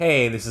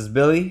Hey, this is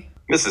Billy,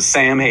 This is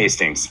Sam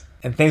Hastings.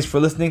 and thanks for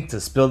listening to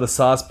Spill the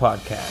Sauce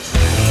podcast.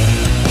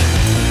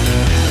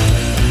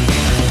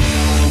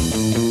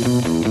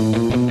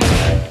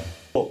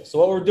 Cool. So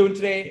what we're doing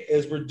today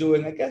is we're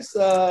doing,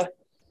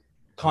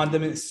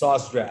 condiment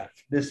sauce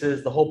draft. This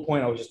is the whole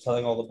point I was just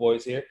telling all the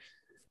boys here.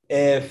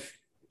 If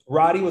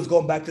Roddy was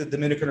going back to the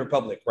Dominican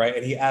Republic, right,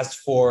 and he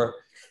asked for,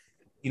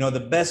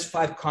 the best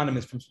 5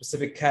 condiments from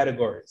specific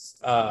categories,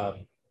 what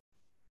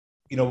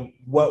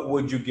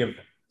would you give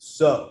them?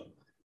 So,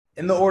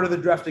 in the order of the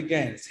draft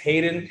again, it's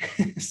Hayden,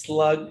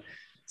 Slug,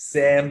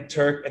 Sam,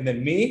 Turk, and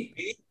then me.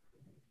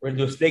 We're gonna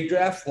do a snake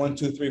draft: 1,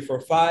 2, 3,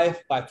 4,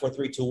 5, 5, 4,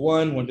 3, 2,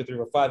 1, 1, 2, 3,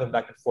 4, 5, and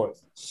back and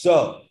forth.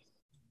 So,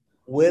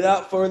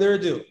 without further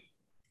ado,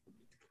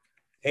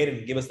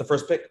 Hayden, give us the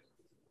first pick.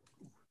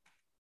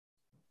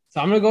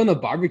 So I'm going to go in the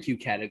barbecue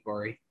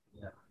category.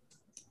 Yeah.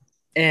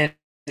 And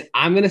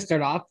I'm going to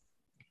start off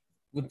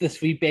with the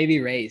Sweet Baby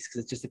Ray's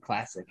because it's just a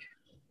classic.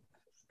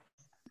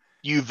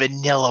 You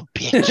vanilla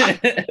bitch.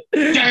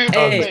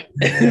 Hey,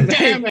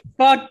 Damn it.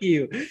 Fuck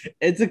you.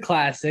 It's a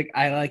classic.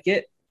 I like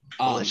it.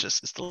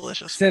 Delicious. It's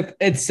delicious.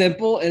 It's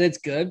simple and it's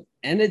good.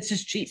 And it's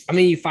just cheap. I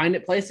mean, you find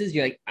it places,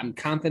 you're like, I'm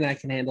confident I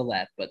can handle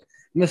that. But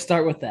I'm going to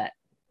start with that.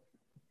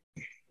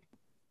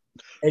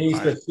 Any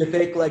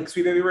specific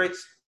Sweet Baby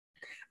Ray's?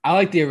 I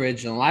like the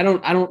original. I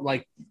don't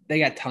like, they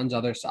got tons of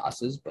other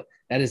sauces, but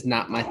that is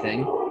not my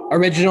thing.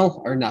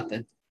 Original or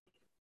nothing.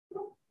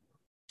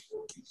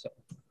 So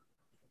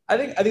I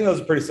think that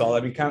was pretty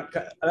solid. I mean,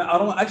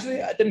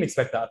 I didn't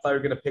expect that. I thought you were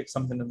gonna pick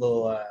something a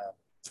little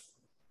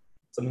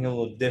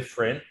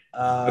different.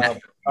 All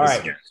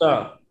right,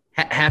 so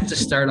have to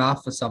start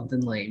off with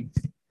something lame.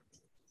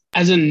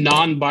 As a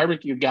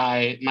non-barbecue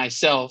guy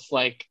myself,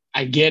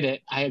 I get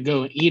it. I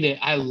go and eat it.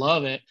 I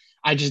love it.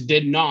 I just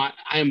did not.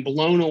 I am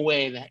blown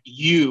away that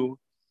you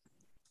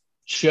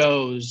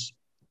chose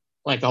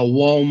a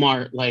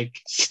Walmart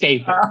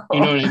staple. You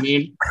know what I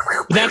mean?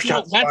 That's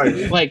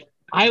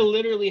I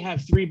literally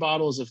have 3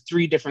 bottles of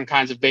 3 different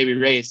kinds of Baby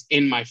Ray's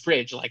in my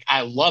fridge.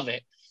 I love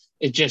it.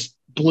 It just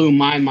blew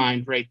my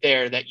mind right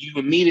there that you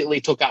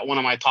immediately took out one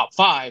of my top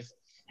 5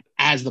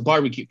 as the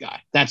barbecue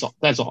guy. That's all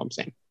I'm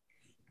saying.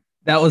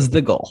 That was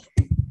the goal.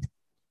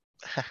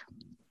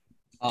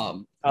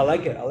 I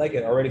like it.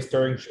 Already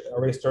stirring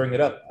it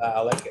up.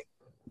 I like it.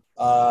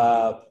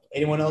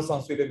 Anyone else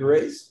on Sweet Baby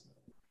Ray's?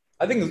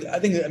 I mean,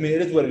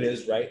 it is what it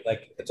is, right?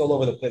 It's all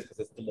over the place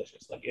because it's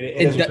delicious.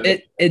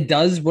 It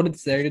does what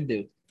it's there to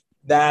do.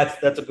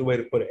 That's a good way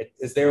to put it.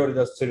 It's there what it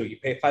does to do. You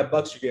pay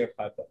 $5, you get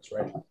 $5,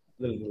 right?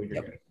 Literally what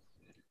you're getting.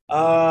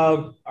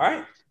 All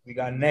right, we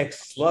got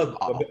next Slug.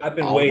 I've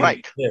been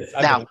waiting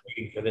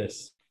for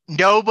this.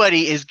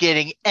 Nobody is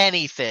getting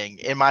anything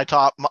in my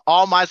top.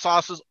 All my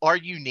sauces are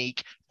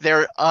unique.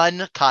 They're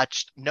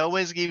untouched. No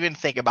one's even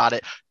think about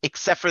it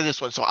except for this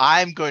one. So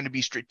I'm going to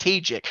be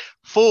strategic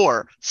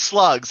for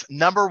Slug's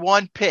number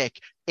 1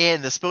 pick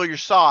in the Spill Your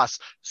Sauce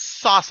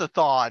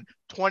Sauce-a-thon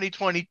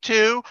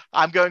 2022.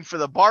 I'm going for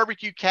the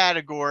barbecue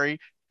category,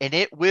 and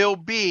it will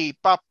be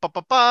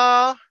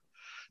the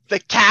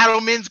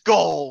Cattleman's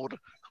Gold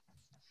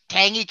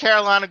Tangy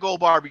Carolina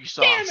Gold barbecue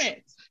sauce. Damn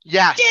it!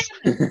 Yes,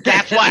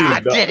 that's why I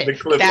did it.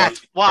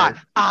 That's why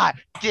I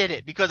did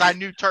it, because I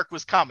knew Turk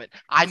was coming.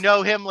 I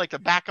know him like the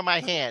back of my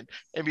hand,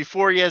 and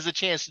before he has a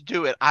chance to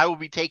do it, I will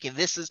be taking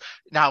this. Is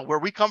now where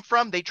we come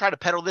from. They try to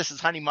peddle this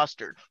as honey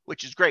mustard,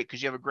 which is great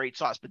because you have a great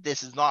sauce, but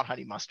this is not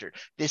honey mustard.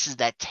 This is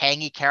that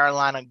tangy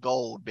Carolina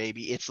Gold,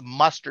 baby. It's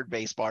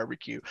mustard-based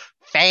barbecue,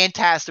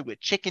 fantastic with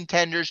chicken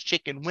tenders,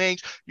 chicken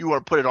wings. You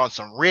want to put it on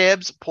some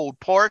ribs, pulled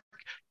pork.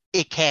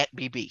 It can't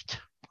be beat.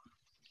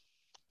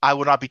 I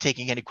will not be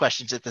taking any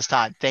questions at this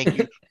time. Thank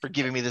you for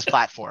giving me this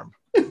platform.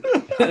 Love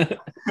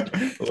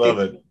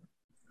it.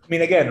 I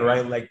mean, again,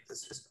 right?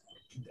 This is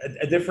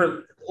a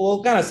different,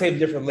 kind of same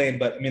different lane,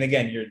 but I mean,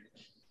 again,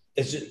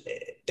 it's just,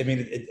 I mean,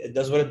 it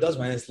does what it does,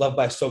 man. It's loved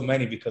by so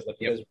many because it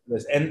is what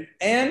it is.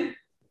 And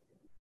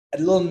a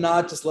little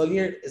nod to Slug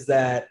here is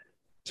that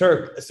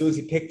Turk, as soon as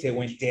he picked it,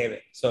 went, damn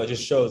it. So it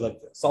just shows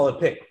solid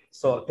pick,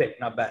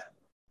 not bad.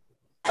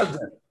 That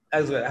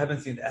was good. I haven't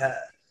seen that.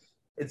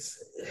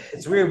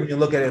 It's weird when you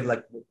look at it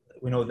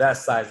that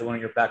size, the one in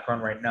your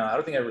background right now. I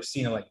don't think I've ever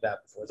seen it like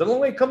that before. Is that the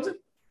only way it comes in?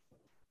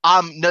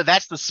 No,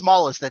 that's the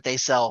smallest that they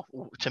sell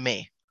to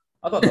me.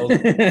 I thought that was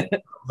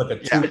like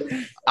a 2.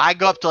 Yeah. I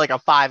go up to a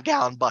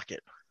 5-gallon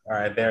bucket. All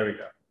right, there we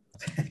go.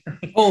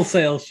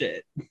 Wholesale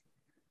shit.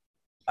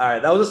 All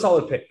right, that was a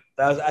solid pick.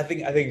 That was, I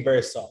think,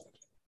 very solid.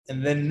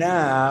 And then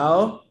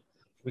now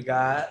we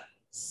got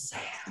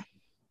Sam.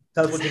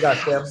 Tell us what you got,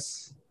 Sam.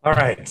 All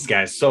right,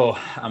 guys. So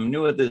I'm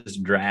new at this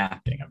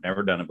drafting. I've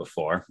never done it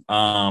before.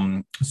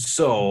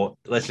 So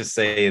let's just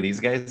say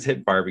these guys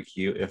hit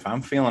barbecue. If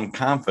I'm feeling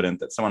confident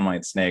that someone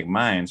might snag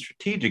mine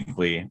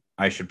strategically,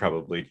 I should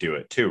probably do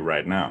it too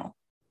right now.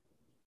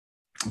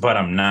 But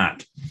I'm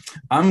not.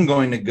 I'm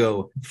going to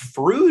go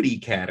fruity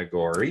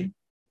category.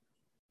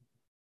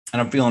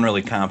 And I'm feeling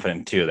really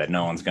confident too that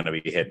no one's going to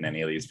be hitting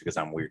any of these because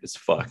I'm weird as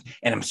fuck.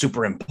 And I'm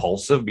super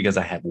impulsive because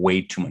I have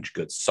way too much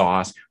good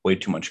sauce, way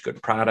too much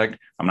good product.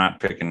 I'm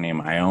not picking any of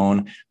my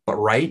own. But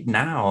right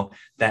now,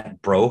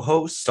 that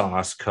Broho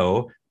Sauce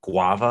Co.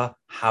 Guava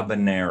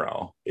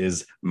Habanero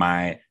is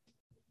my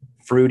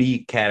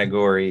fruity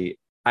category.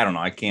 I don't know.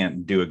 I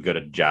can't do a good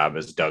a job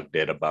as Doug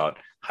did about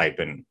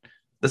hyping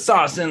the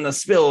sauce and the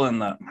spill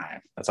and the.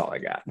 That's all I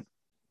got.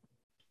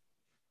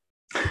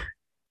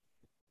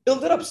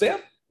 Build it up, Sam.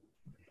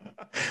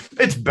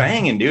 It's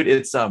banging, dude.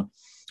 It's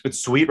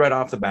sweet right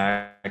off the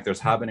back. There's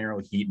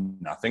habanero heat,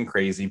 nothing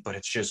crazy, but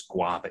it's just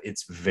guava.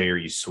 It's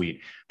very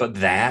sweet. But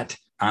that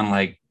on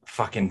like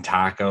fucking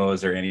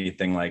tacos or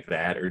anything like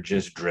that, or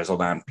just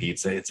drizzled on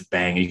pizza, it's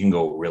banging. You can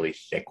go really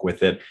thick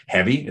with it.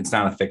 Heavy. It's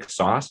not a thick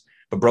sauce.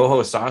 But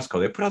Broho Sauce Co.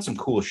 They put out some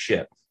cool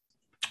shit.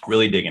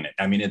 Really digging it.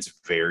 I mean, it's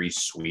very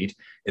sweet.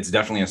 It's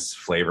definitely a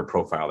flavor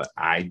profile that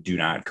I do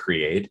not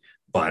create,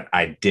 but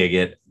I dig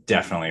it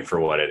definitely for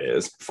what it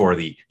is for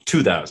the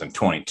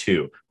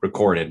 2022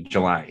 recorded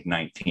July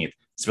 19th.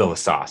 Spill the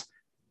sauce.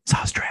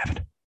 Sauce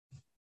draft.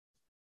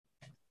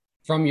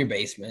 From your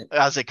basement.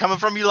 I was like, coming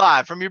from you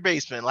live from your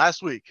basement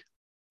last week.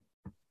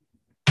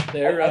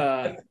 They're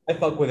I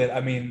fuck with it.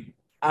 I mean,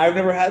 I've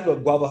never had,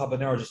 but guava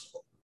habanero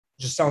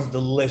just sounds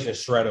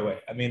delicious right away.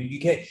 I mean, you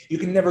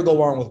can never go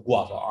wrong with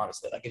guava,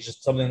 honestly. Like, it's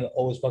just something that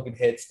always fucking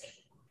hits.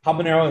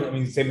 Habanero, I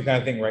mean, same kind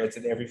of thing, right? It's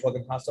in every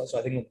fucking hot sauce. So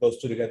I think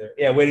those two together.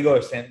 Yeah, way to go,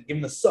 Stan. Give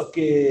him the suck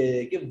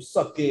it. Give him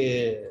suck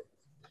it.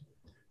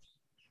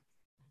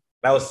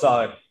 That was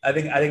solid. I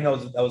think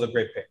that was a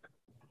great pick.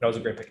 That was a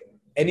great pick.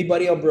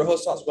 Anybody on Broho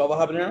Sauce Guava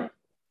Habanero? I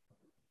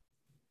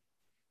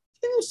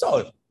think it was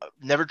solid.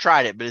 Never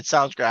tried it, but it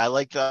sounds great. I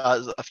like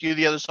a few of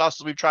the other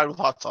sauces we've tried with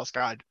Hot Sauce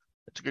Guide.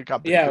 It's a good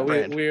company. Yeah,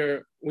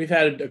 good we've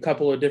had a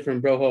couple of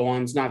different Broho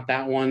ones. Not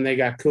that one. They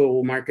got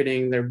cool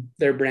marketing.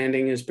 Their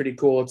branding is pretty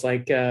cool. It's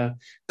like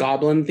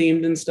goblin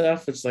themed and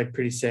stuff. It's like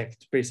pretty sick.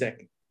 It's pretty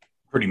sick.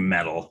 Pretty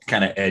metal,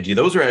 kind of edgy.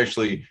 Those are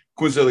actually,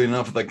 coincidentally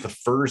enough, like the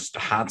first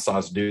hot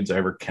sauce dudes I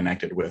ever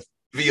connected with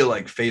via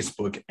like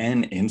Facebook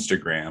and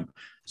Instagram.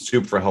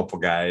 Super helpful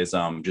guys.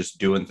 Just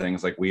doing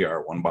things like we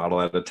are, one bottle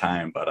at a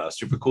time. But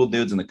super cool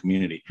dudes in the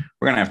community.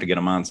 We're gonna have to get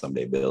them on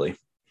someday, Billy.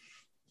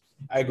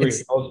 I agree.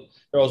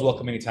 They're always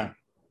welcome anytime.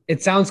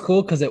 It sounds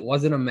cool because it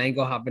wasn't a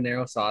mango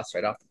habanero sauce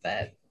right off the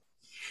bat.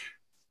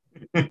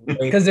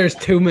 Because there's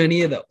too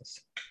many of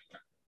those.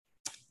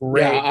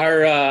 Right.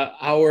 Yeah,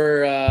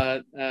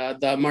 our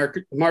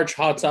the March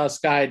Hot Sauce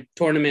Guide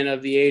Tournament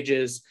of the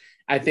Ages,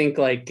 I think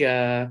like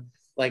 10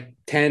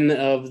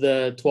 of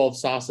the 12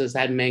 sauces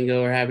had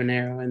mango or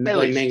habanero, and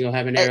like mango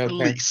habanero at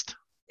least.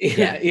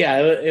 Yeah,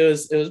 it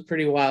was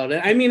pretty wild.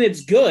 I mean,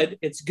 it's good.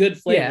 It's good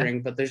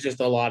flavoring, but there's just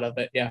a lot of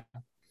it. Yeah.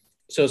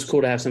 So it's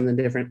cool to have something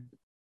different.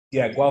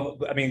 Yeah, guava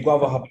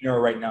habanero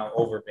right now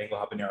over mango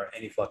habanero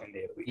any fucking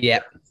day of the week.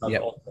 Yeah.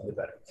 Ultimately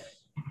better.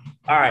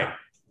 All right.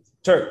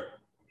 Turk,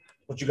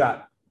 what you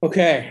got?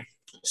 Okay.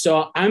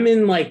 So I'm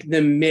in like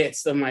the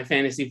midst of my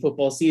fantasy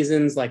football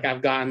seasons. Like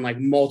I've gotten like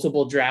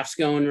multiple drafts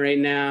going right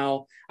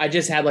now. I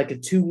just had like a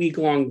 2-week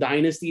long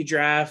dynasty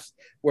draft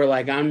where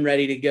like I'm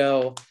ready to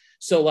go.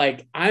 So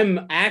like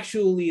I'm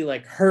actually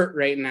like hurt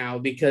right now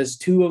because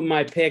 2 of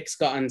my picks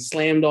gotten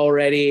slammed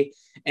already.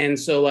 And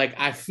so like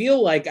I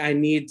feel like I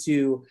need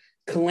to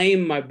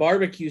claim my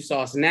barbecue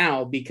sauce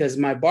now because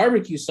my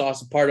barbecue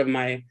sauce, part of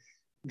my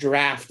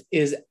draft,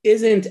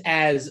 isn't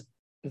as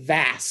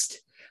vast.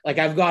 Like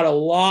I've got a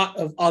lot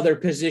of other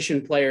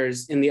position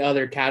players in the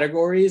other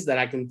categories that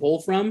I can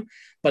pull from,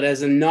 but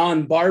as a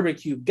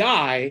non-barbecue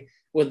guy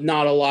with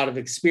not a lot of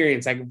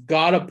experience, I've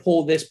got to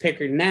pull this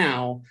picker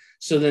now.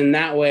 So then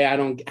that way I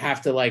don't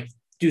have to like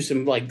do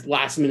some like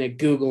last minute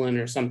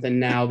Googling or something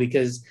now,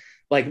 because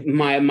like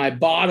my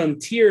bottom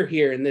tier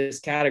here in this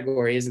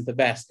category isn't the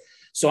best.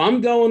 So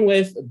I'm going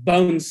with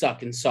bone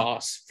sucking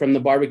sauce from the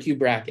barbecue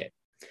bracket.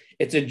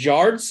 It's a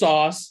jarred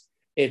sauce.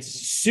 It's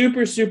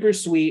super, super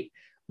sweet.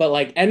 But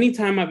like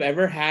anytime I've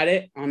ever had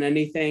it on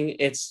anything,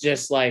 it's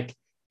just like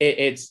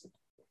it's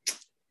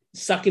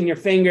sucking your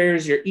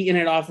fingers. You're eating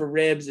it off of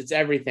ribs. It's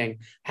everything.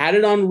 Had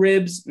it on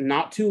ribs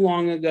not too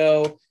long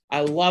ago.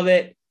 I love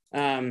it.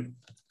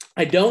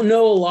 I don't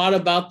know a lot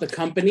about the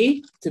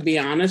company, to be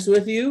honest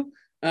with you.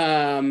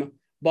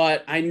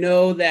 But I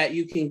know that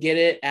you can get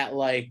it at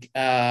like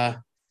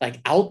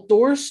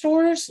outdoor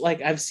stores.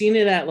 Like I've seen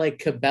it at like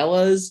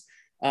Cabela's.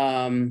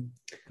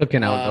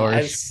 Cooking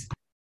outdoors.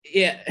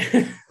 Yeah,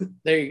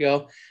 there you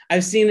go.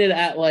 I've seen it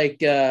at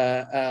like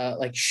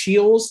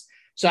Scheels.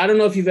 So I don't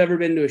know if you've ever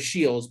been to a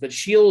Scheels, but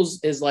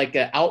Scheels is like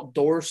an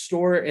outdoor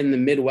store in the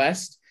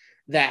Midwest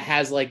that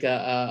has like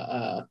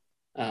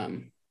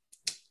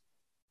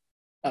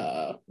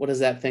what is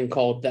that thing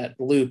called that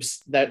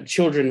loops that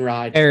children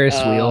ride? Ferris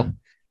wheel.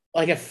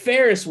 Like a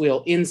Ferris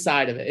wheel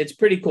inside of it. It's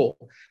pretty cool.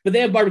 But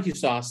they have barbecue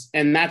sauce,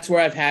 and that's where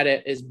I've had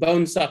it, is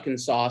bone sucking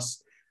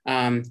sauce.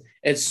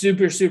 It's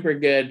super, super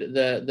good.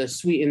 The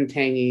sweet and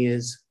tangy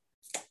is,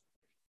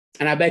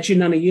 and I bet you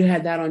none of you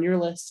had that on your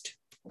list.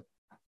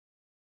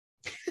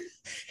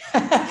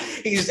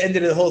 He just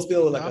ended the whole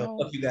spiel with like, "Oh,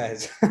 fuck you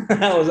guys."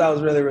 that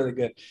was really, really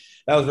good.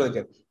 That was really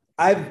good.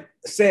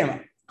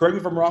 Sam, correct me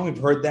if I'm wrong. We've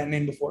heard that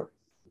name before.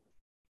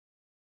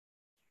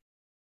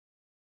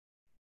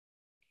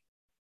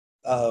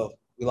 Oh,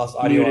 we lost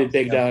audio. Muted,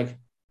 big dog.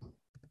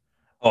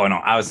 Oh no,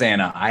 I was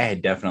saying I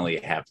definitely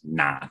have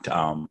not.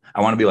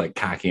 I want to be like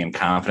cocky and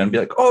confident, be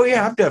like, oh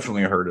yeah, I've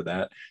definitely heard of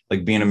that.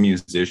 Like being a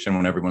musician,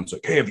 when everyone's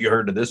like, hey, have you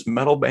heard of this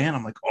metal band?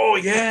 I'm like, oh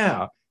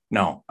yeah.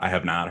 No, I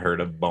have not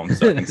heard of Bone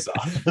Sucking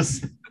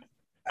Sauce.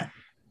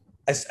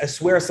 I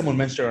swear someone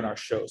mentioned it on our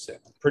show, Sam.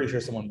 I'm pretty sure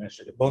someone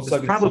mentioned it.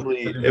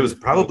 It was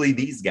probably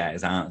these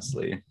guys,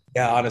 honestly.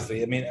 Yeah,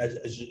 honestly. I mean,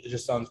 it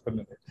just sounds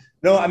familiar.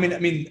 No, I mean,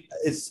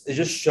 it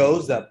just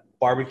shows that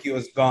barbecue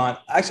has gone.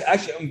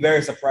 Actually, I'm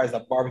very surprised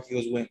that barbecue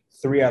has went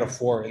 3 out of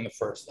 4 in the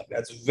first. Like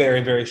that's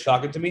very, very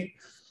shocking to me.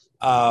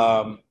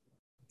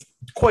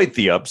 Quite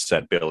the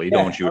upset, Billy.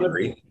 Don't you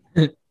agree?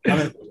 I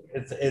mean,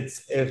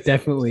 it's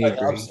definitely it's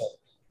like an upset.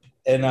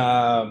 And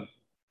I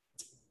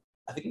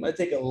think I'm going to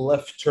take a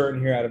left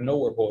turn here out of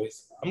nowhere,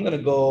 boys. I'm going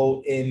to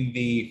go in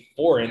the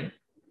foreign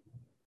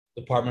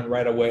department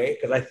right away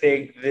because I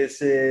think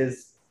this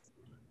is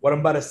what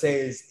I'm about to say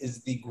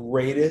is the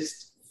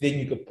greatest thing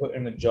you could put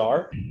in a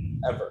jar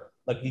ever.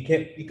 Like you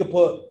could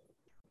put,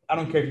 I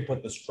don't care if you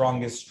put the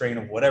strongest strain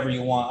of whatever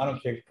you want. I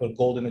don't care if you put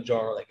gold in a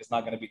jar. Like it's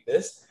not going to be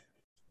this.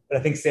 But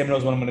I think Sam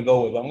knows what I'm going to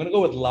go with. I'm going to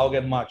go with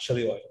Laugenmacht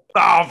chili oil.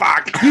 Oh,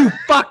 fuck. You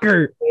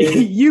fucker.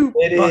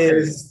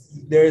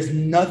 There's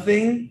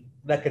nothing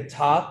that could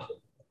top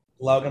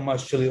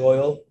Laugenmacht chili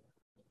oil.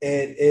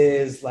 It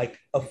is like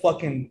a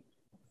fucking,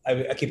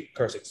 I keep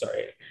cursing,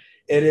 sorry.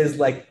 It is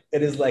like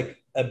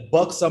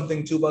 $1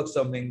 something, $2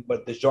 something,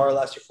 but the jar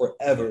lasts you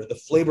forever. The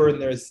flavor in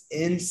there is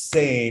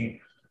insane.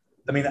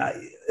 I mean,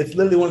 it's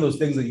literally one of those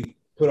things that you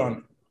put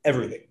on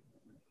everything.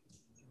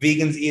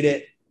 Vegans eat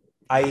it.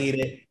 I eat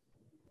it.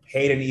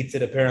 Hayden eats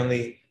it,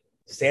 apparently.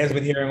 Sam's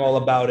been hearing all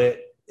about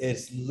it.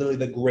 It's literally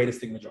the greatest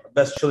thing in the jar.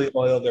 Best chili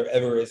oil there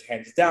ever is,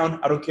 hands down.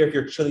 I don't care if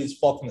your chilies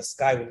fall from the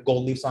sky with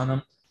gold leaves on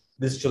them.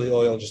 This chili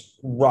oil just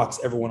rocks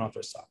everyone off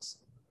their socks.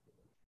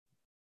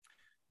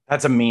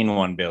 That's a mean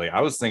one, Billy.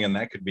 I was thinking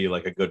that could be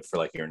like a good for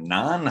like your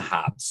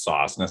non-hot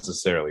sauce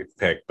necessarily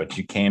pick, but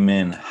you came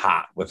in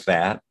hot with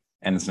that,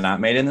 and it's not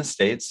made in the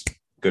States.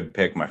 Good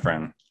pick, my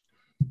friend.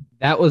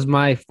 That was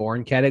my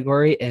foreign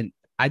category, and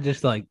I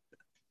just like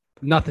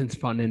nothing's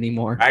fun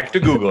anymore. Back to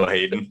Google,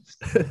 Hayden.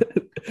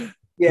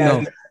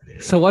 Yeah. No.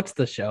 So what's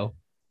the show?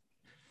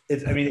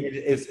 It's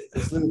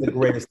literally the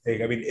greatest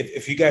thing. I mean,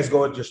 if you guys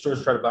go to your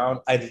stores, try to buy one,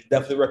 I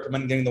definitely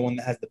recommend getting the one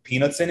that has the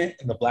peanuts in it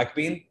and the black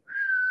bean.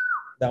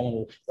 That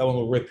one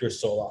will rip your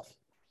soul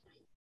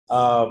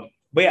off.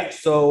 But yeah,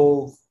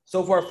 so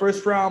far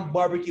first round,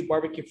 barbecue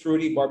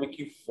fruity,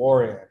 barbecue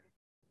foreign.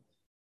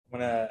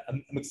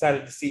 I'm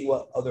excited to see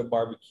what other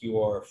barbecue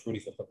or fruity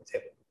stuff on the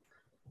table.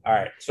 All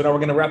right, so now we're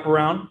gonna wrap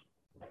around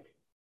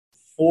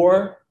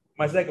for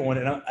my second one,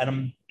 and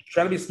I'm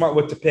trying to be smart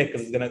what to pick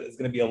because it's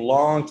gonna be a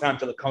long time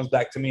till it comes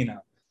back to me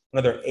now.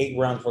 Another 8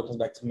 rounds before it comes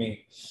back to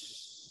me.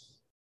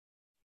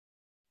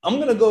 I'm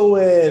gonna go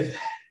with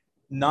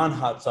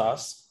non-hot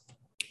sauce,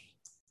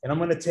 and I'm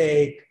gonna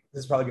take.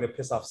 This is probably gonna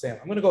piss off Sam.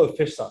 I'm gonna go with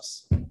fish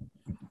sauce.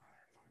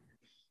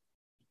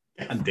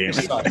 God damn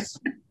it.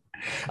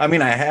 I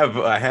mean, I have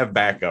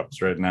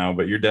backups right now,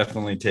 but you're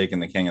definitely taking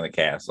the king of the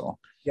castle.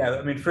 Yeah,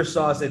 I mean, fish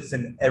sauce, it's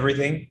in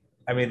everything.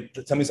 I mean,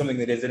 tell me something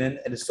that isn't in,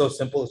 and it's so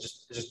simple.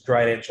 It's just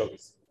dried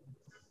anchovies,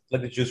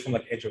 like the juice from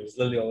like anchovies.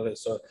 Literally all it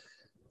is. So,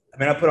 I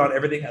mean, I put on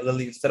everything. I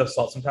literally, instead of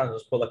salt, sometimes I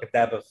just put like a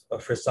dab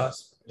of fish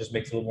sauce. It just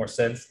makes a little more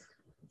sense.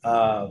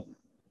 Not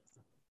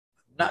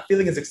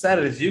feeling as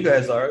excited as you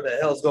guys are. The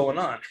hell's going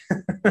on?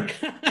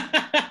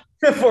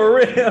 For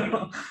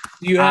real.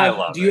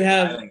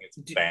 I think it's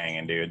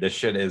banging, dude. This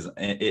shit is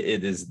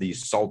it is the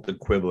salt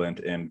equivalent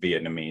in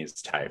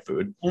Vietnamese Thai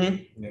food.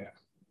 Mm-hmm. Yeah.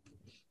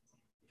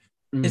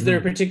 Is there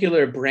a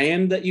particular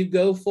brand that you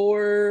go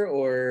for,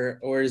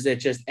 or is it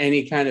just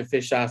any kind of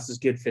fish sauce is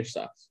good fish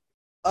sauce?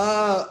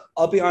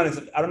 I'll be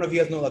honest. I don't know if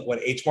you guys know like what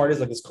H Mart is,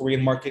 like this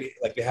Korean market.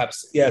 Like they have,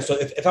 yeah. So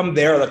if I'm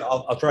there, like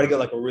I'll try to get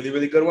like a really,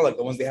 really good one, like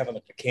the ones they have in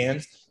like the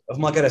cans. If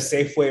I'm like at a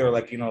Safeway or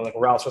like like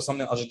Ralph's or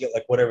something, I'll just get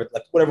like whatever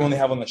one they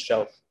have on the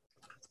shelf.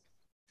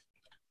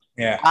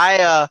 Yeah.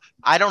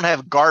 I don't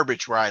have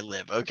garbage where I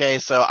live. Okay,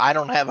 so I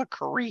don't have a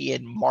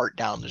Korean mart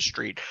down the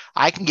street.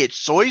 I can get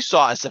soy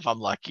sauce if I'm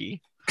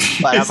lucky.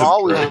 But I've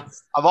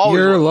always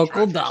your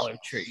local Dollar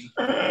Tree.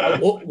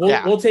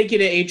 We'll take you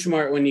to H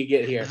Mart when you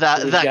get here.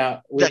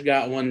 We've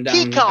got one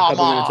down a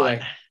couple minutes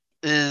away.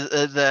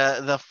 Is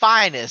the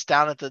finest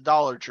down at the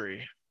Dollar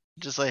Tree,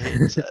 just like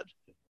Hayden said.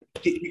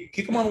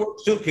 Kikkoman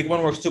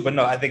works too. But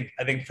no, I think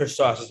fish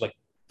sauce is like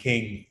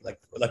king, like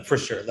for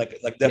sure,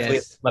 like definitely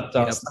slept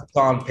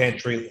on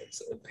pantry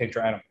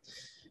item.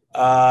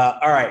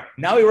 All right,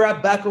 now we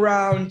wrap back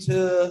around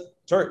to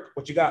Turk.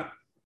 What you got?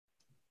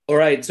 All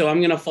right, so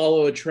I'm gonna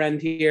follow a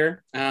trend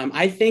here.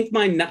 I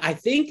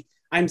think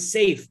I'm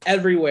safe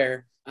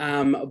everywhere,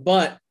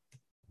 but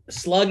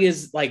Slug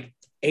is like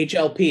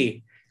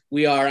HLP.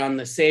 we are on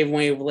the same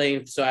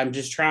wavelength. So I'm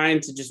just trying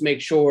to just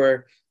make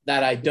sure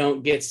that I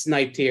don't get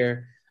sniped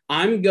here.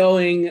 I'm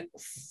going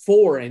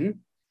foreign,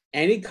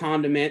 any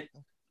condiment.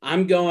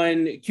 I'm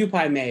going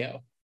Kewpie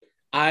mayo.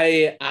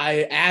 I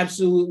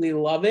absolutely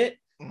love it.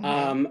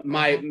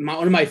 My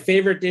one of my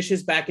favorite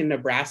dishes back in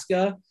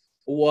Nebraska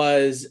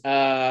is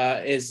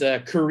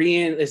a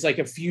Korean. It's like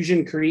a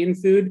fusion Korean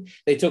food.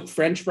 They took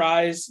French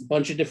fries, a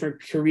bunch of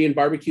different Korean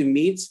barbecue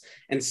meats,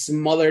 and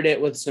smothered it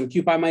with some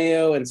Kewpie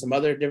mayo and some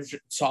other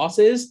different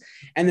sauces.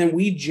 And then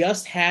we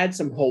just had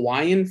some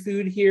Hawaiian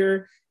food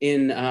here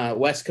in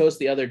West Coast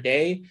the other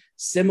day.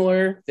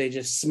 Similar, they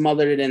just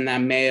smothered it in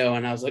that mayo,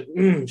 and I was like,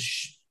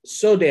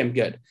 so damn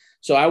good.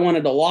 So I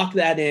wanted to lock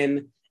that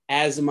in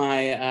as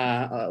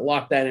my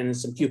lock that in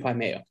as some Kewpie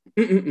mayo.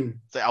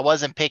 So I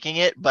wasn't picking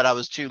it, but I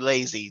was too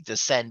lazy to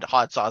send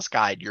Hot Sauce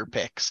Guide your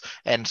picks.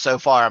 And so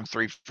far, I'm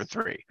 3 for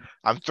 3.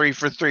 I'm 3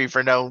 for 3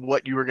 for knowing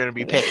what you were going to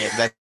be picking.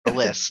 That's the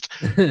list.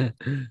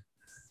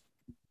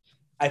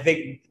 I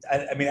think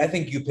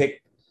you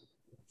picked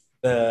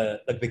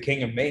the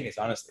king of mayonnaise,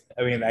 honestly.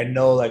 I mean, I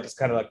know like it's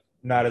kind of like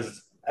not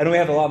as I know we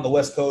have a lot on the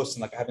West Coast,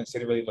 and like I haven't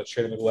seen it really much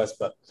here in the Midwest,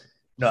 but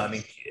no, I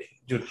mean,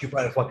 dude,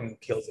 Kewpie fucking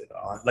kills it.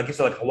 Like you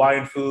said, like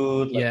Hawaiian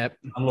food, like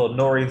a little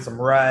nori and some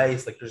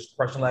rice, like just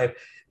crushing life.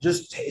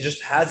 It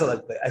just has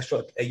like the extra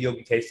like,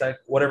 yogi taste, like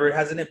whatever it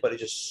has in it, but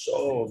it's just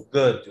so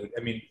good, dude.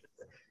 I mean,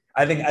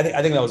 I think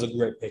that was a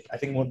great pick. I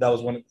think that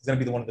was going to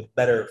be one of the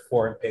better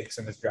foreign picks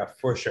in this draft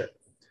for sure.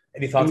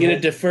 Any thoughts? I'm going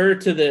to defer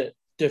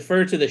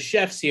to the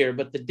chefs here,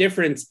 but the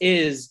difference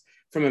is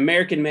from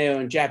American mayo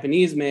and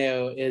Japanese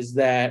mayo is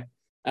that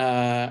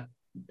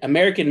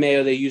American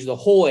mayo, they use the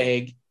whole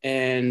egg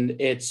and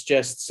it's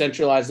just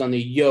centralized on the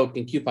yolk,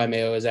 and Kewpie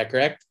mayo. Is that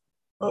correct?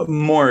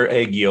 More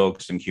egg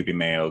yolks and Kewpie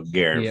mayo,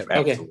 Garrett. Yep.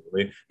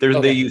 Absolutely.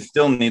 Okay. You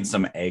still need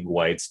some egg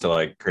whites to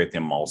like create the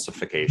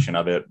emulsification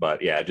of it,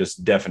 but yeah,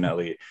 just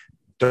definitely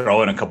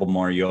throw in a couple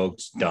more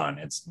yolks. Done.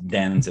 It's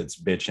dense. It's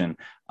bitching.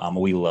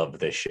 We love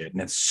this shit,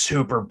 and it's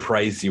super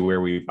pricey where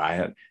we buy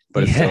it,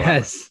 but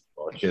it's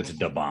it's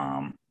the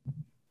bomb.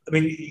 I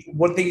mean,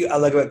 one thing I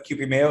like about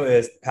Kewpie mayo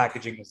is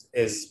packaging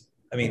is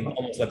I mean,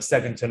 almost like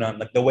second to none.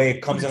 Like the way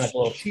it comes in like a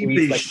little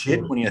cheap as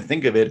shit when you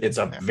think of it. It's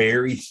a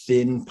very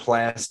thin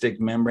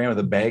plastic membrane with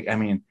a bag. I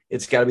mean,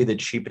 it's got to be the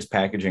cheapest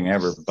packaging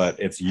ever, but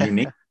it's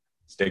unique.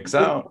 Sticks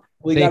out.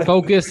 They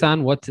focus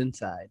on what's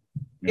inside.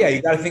 Yeah,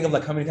 you got to think of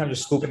like how many times you're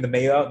scooping the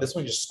mayo out. This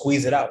one just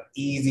squeeze it out,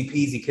 easy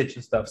peasy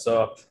kitchen stuff.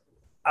 So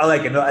I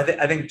like it. No, I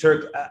think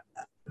Turk.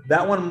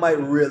 That one might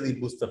really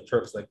boost up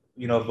Turk's like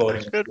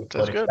voting.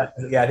 That's good.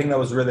 Yeah, I think that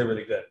was really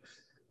really good.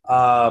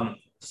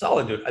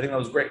 Solid, dude. I think that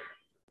was great.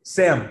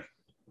 Sam,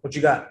 what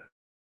you got?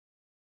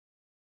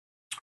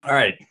 All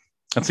right,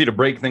 let's see to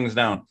break things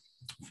down.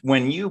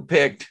 When you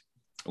picked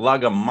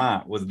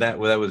Lagamat, was that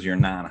was your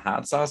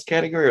non-hot sauce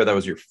category, or that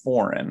was your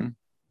foreign?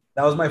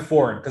 That was my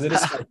foreign because it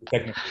is spicy,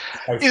 technically.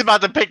 He's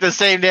about to pick the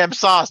same damn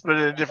sauce, but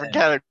in a different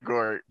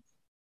category.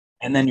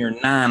 And then your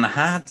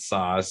non-hot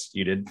sauce,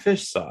 you did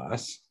fish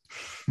sauce.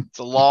 It's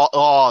a law.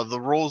 Oh,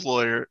 the rules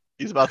lawyer.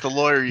 He's about to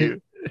lawyer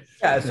you.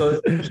 Yeah, so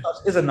fish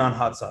sauce is a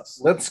non-hot sauce.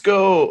 Let's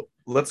go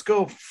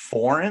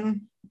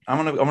foreign.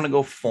 I'm gonna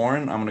go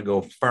foreign. I'm gonna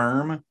go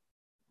firm.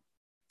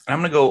 I'm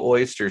gonna go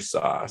oyster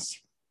sauce.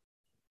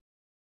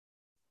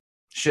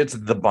 Shit's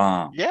the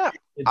bomb. Yeah,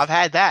 I've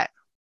had that.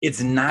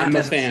 It's not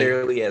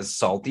necessarily as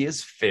salty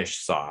as fish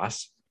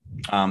sauce.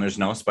 There's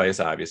no spice,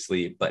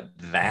 obviously, but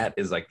that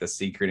is like the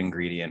secret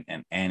ingredient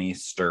in any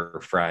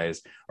stir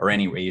fries or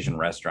any Asian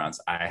restaurants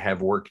I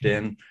have worked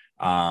in.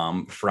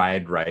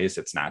 Fried rice,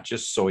 it's not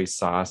just soy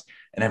sauce,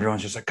 and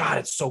everyone's just like, God,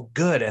 it's so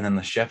good. And then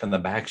the chef in the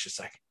back's just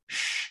like,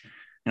 shh,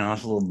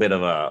 it's a little bit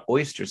of a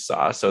oyster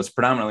sauce. So it's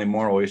predominantly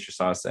more oyster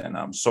sauce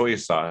than soy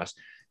sauce,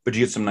 but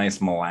you get some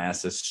nice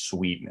molasses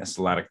sweetness,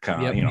 a lot of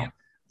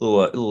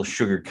little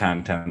sugar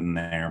content in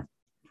there.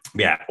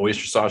 Yeah,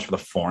 oyster sauce for the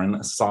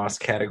foreign sauce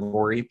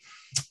category.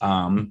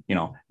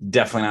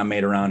 Definitely not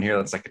made around here.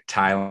 That's like a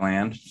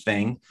Thailand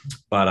thing.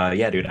 But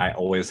yeah, dude, I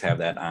always have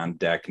that on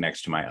deck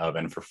next to my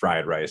oven for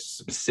fried rice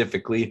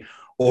specifically,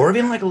 or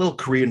even like a little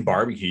Korean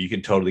barbecue. You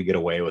could totally get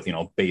away with,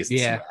 basting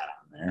some of that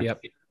on there.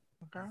 Yep.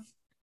 Okay.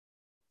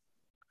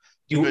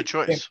 Good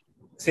choice.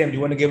 Sam, do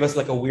you want to give us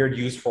like a weird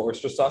use for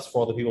oyster sauce for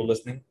all the people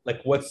listening?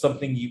 Like, what's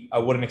something I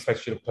wouldn't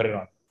expect you to put it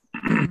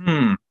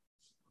on?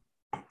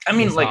 I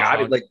mean, like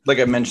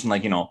I mentioned,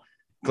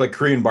 like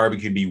Korean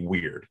barbecue would be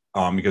weird,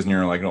 because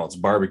you're like, no, it's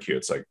barbecue.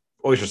 It's like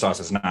oyster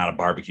sauce is not a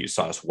barbecue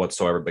sauce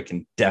whatsoever, but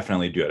can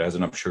definitely do it. It has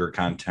enough sugar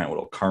content.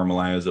 It'll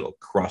caramelize. It'll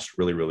crust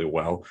really, really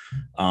well.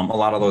 A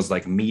lot of those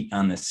like meat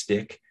on the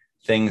stick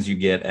things you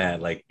get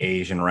at like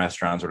Asian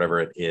restaurants, whatever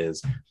it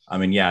is. I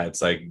mean, yeah,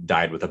 it's like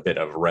dyed with a bit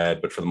of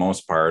red, but for the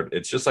most part,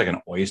 it's just like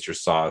an oyster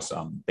sauce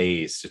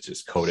base. It's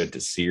just coated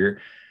to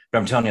sear. But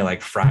I'm telling you,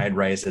 like fried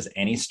rice, as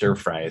any stir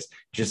fries,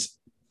 just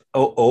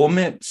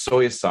omit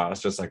soy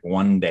sauce just like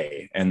one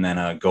day and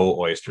then go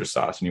oyster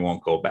sauce and you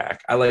won't go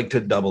back. I like to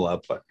double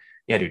up, but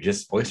yeah, dude,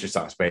 just oyster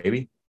sauce,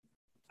 baby.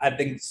 I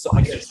think so.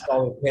 I get a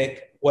solid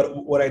pick.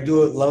 What I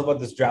do love about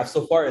this draft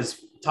so far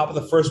is top of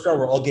the first round,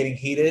 we're all getting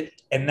heated.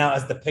 And now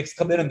as the picks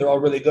come in and they're all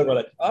really good, we're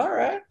like, all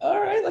right.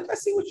 Like, I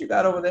see what you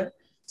got over there.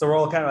 So we're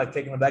all kind of like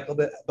taking it back a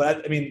little bit.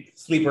 But I mean,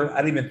 sleeper,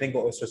 I didn't even think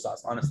of oyster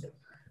sauce, honestly.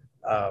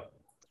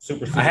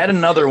 Super. I had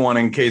another one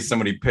in case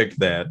somebody picked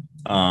that.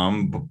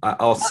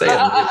 I'll say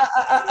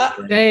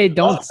it. Hey,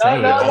 don't say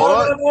it.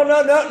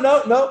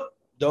 No.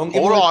 Don't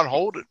give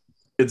Hold it.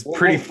 It's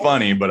pretty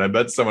funny, but I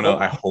bet someone else.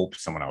 I hope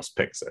someone else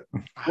picks it.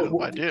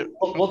 I do.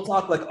 We'll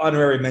talk like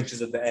honorary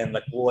mentions at the end,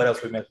 like what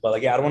else we missed. But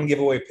like, yeah, I don't want to give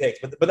away picks,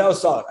 but that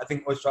was solid. I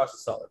think oyster sauce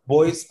is solid.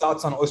 Boys,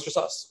 thoughts on oyster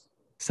sauce?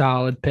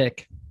 Solid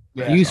pick.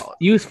 Yeah,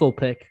 useful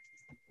pick.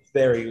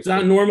 Very It's useful.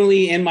 not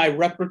normally in my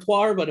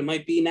repertoire, but it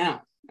might be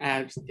now.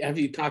 Have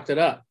you talked it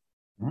up?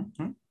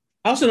 Mm-hmm.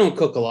 I also don't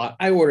cook a lot.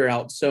 I order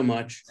out so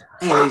much.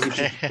 I'm a lazy piece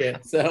of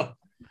shit. So,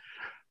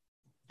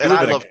 And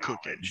I love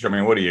cooking. I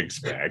mean, what do you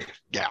expect?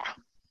 Yeah.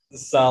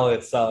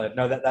 Solid.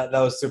 No, that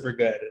was super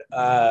good.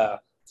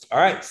 All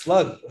right,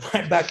 Slug,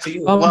 right back to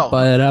you. Well,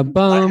 We're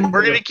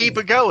we're going to keep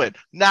it going.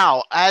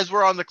 Now, as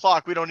we're on the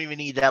clock, we don't even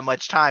need that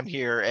much time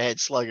here at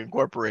Slug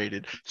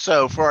Incorporated.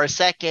 So for our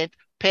second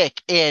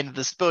pick in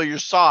the Spill Your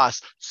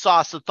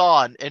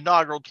Sauce-a-thon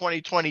inaugural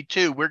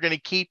 2022, we're going to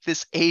keep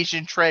this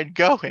Asian trend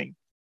going.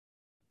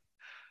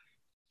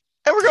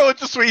 And we're going with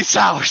the sweet and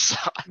sour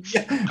sauce.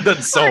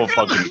 That's so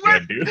fucking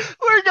good, dude.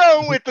 We're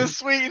going with the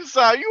sweet and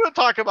sour. You want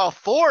to talk about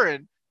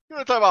foreign?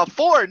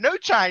 No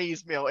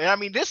Chinese meal. And I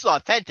mean, this is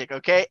authentic,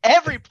 okay?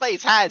 Every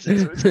place has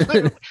it.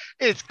 So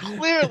it's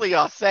clearly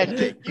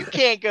authentic. You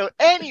can't go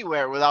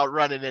anywhere without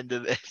running into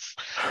this.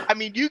 I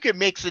mean, you can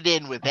mix it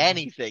in with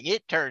anything.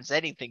 It turns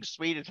anything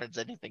sweet. It turns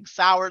anything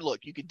sour.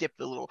 Look, you can dip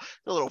the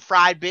little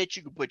fried bits.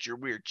 You can put your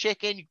weird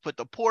chicken. You can put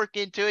the pork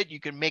into it. You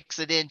can mix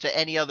it into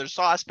any other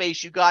sauce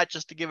base you got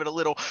just to give it a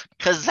little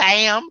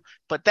kazam.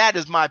 But that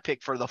is my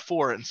pick for the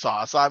foreign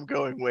sauce. I'm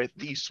going with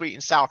the sweet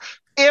and sour.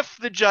 If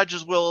the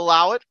judges will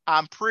allow it,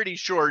 I'm pretty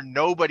sure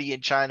nobody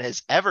in China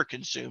has ever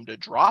consumed a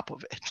drop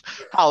of it.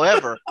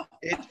 However,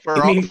 it's for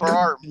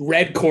our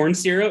red corn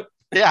syrup.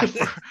 Yeah,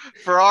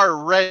 for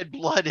our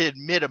red-blooded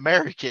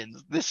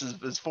mid-Americans, this is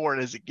as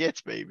foreign as it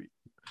gets, baby.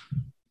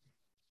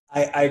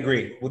 I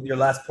agree with your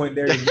last point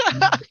there.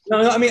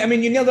 No, I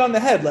mean, you nailed it on the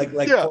head. Like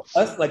Yeah. for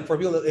us, like for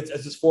people, it's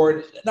just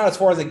foreign, not as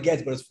far as it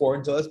gets, but it's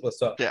foreign to us. But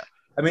so, Yeah.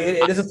 I mean,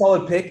 it is a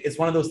solid pick. It's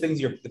one of those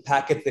things. The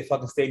packets, they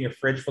fucking stay in your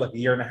fridge for like a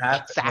year and a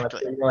half.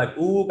 Exactly. And you're like,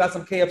 ooh, got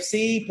some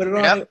KFC, put it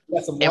on. Yep.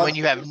 Got some And when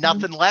you have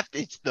nothing left,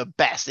 it's the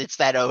best. It's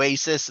that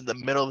oasis in the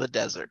middle of the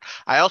desert.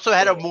 I also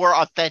had a more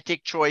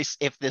authentic choice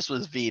if this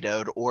was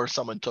vetoed or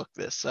someone took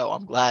this. So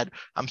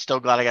I'm still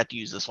glad I got to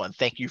use this one.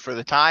 Thank you for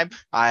the time.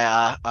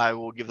 I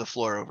will give the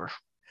floor over.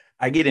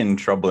 I get in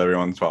trouble every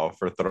once in a while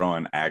for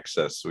throwing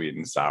excess sweet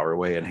and sour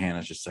away, and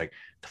Hannah's just like,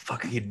 "The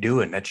fuck are you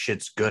doing? That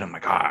shit's good." I'm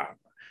like,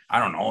 I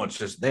don't know. It's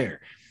just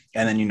there.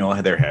 And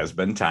then, there has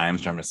been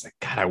times where I'm just like,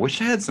 God, I wish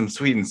I had some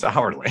sweet and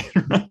sour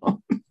later.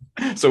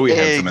 So we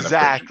had some in the fridge.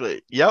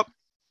 Exactly. Yep.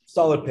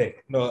 solid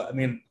pick. No, I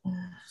mean,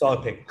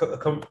 solid pick.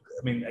 I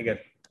mean, again,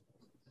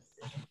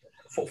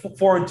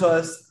 foreign to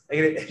us.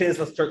 It is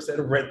what Turk said,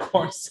 red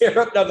corn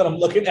syrup. Now that I'm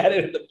looking at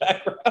it in the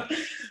background,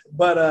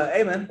 but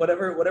hey, man,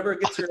 whatever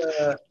gets your.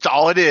 That's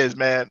all it is,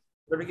 man.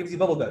 Whatever gives you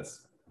bubble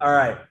guts. All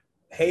right,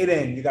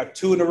 Hayden, you got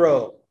 2 in a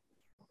row.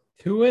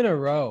 2 in a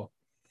row.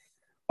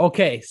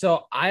 Okay,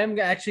 so I am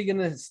actually going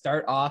to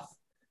start off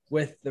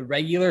with the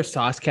regular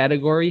sauce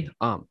category.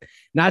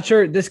 Not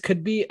sure, this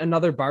could be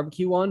another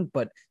barbecue one,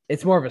 but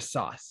it's more of a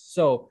sauce.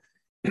 So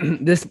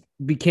this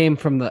became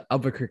from the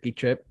Albuquerque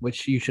trip,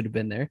 which you should have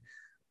been there.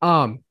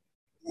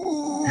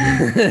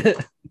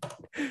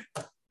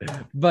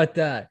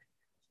 But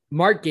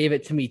Mark gave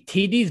it to me.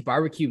 TD's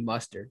barbecue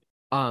mustard.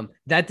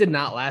 That did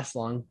not last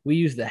long. We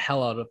used the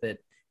hell out of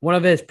it. One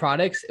of his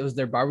products, it was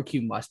their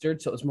barbecue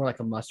mustard, so it was more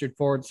like a mustard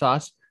forward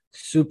sauce.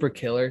 Super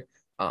killer.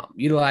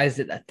 Utilized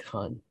it a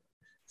ton.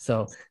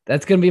 So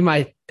that's gonna be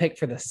my pick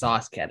for the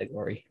sauce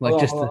category. Like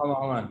hold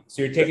on.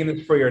 So you're taking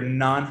this for your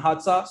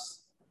non-hot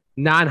sauce?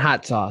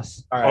 Non-hot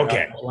sauce. All right,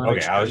 Okay.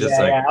 Okay. I was just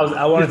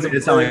I wanted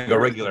to sound like a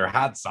regular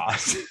hot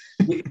sauce.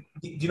 Do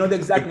you know the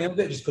exact name of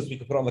it? Just because we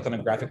could put on like on a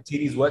graphic.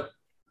 TD's what?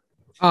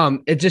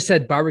 It just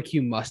said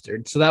barbecue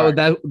mustard. So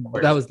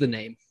that was the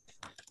name.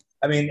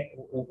 I mean,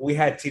 we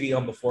had TD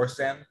on before,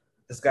 Sam.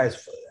 This guy's.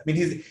 I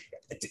mean,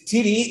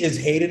 TD is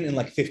Hayden in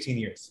like 15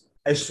 years.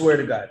 I swear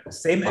to God,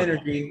 same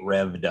energy,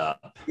 revved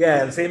up.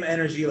 Yeah, the same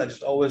energy. Like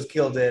just always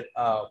killed it.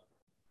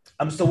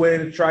 I'm still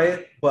waiting to try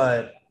it,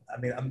 but I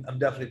mean, I'm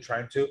definitely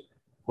trying to.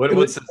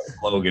 What's the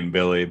slogan,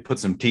 Billy? Put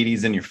some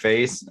TDs in your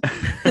face.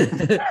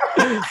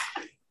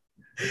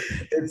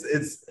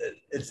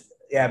 It's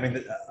yeah. I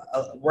mean,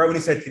 right when he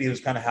said TD, I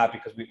was kind of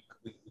happy because we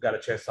got a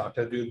chance to talk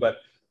to the dude. But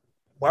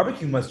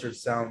barbecue mustard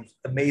sounds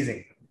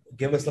amazing.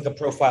 Give us like a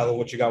profile of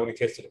what you got when you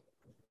tasted it.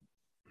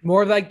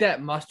 More like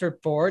that mustard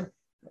forward,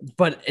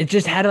 but it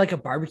just had like a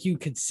barbecue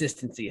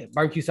consistency,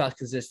 barbecue sauce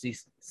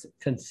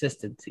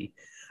consistency.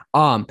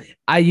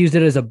 I used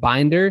it as a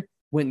binder.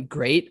 Went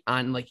great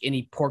on like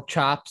any pork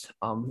chops.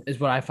 Is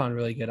what I found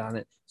really good on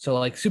it. So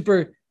like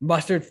super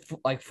mustard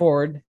like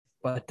forward,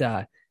 but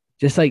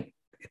just like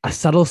a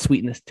subtle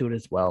sweetness to it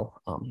as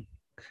well.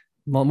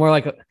 More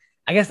like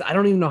I guess I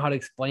don't even know how to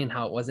explain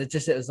how it was. It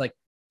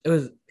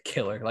was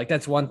killer. Like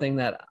that's one thing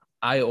that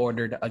I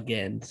ordered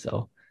again.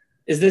 So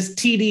is this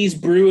TD's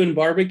Brew and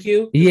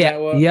Barbecue?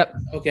 Yep.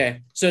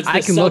 Okay. So it's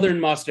the Southern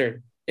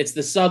mustard. It's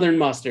the Southern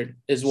mustard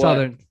is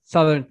what?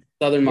 Southern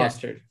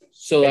mustard.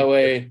 So that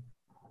way,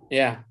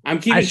 yeah. I'm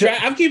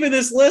keeping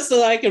this list so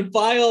that I can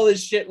buy all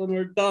this shit when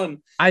we're done.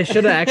 I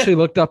should have actually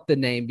looked up the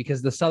name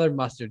because the Southern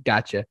mustard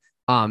gotcha.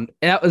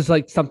 That was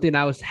like something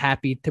I was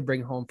happy to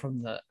bring home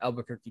from the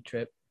Albuquerque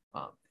trip.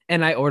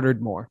 And I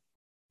ordered more.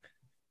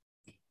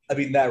 I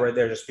mean, that right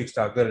there just speaks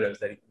to how good it is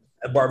that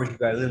a barbecue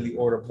guy literally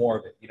ordered more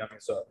of it. You know what I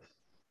mean? So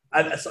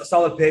a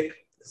solid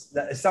pick.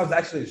 It sounds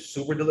actually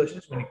super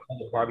delicious when you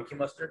call it barbecue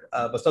mustard.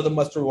 But Southern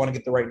mustard, we want to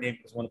get the right name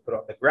because we want to put it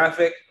on the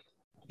graphic.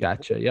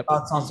 Gotcha. Yep.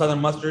 Thoughts on Southern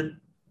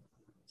mustard?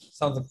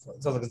 Sounds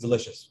like it's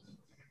delicious.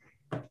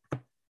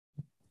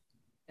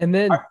 And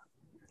then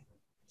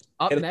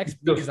up next,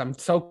 because I'm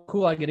so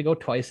cool, I get to go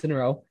twice in a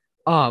row.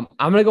 I'm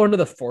gonna go into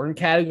the foreign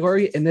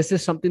category, and this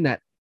is something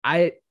that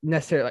I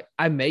necessarily like.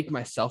 I make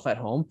myself at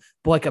home,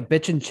 but like a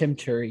bitchin'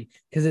 chimichurri,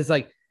 because it's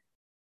like,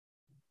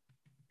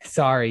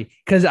 sorry,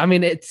 because I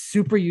mean it's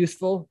super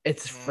useful.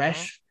 It's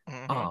fresh.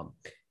 I'm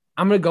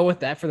gonna go with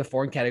that for the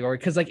foreign category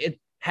because like it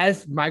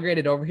has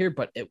migrated over here,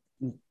 but it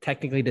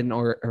technically didn't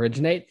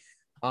originate.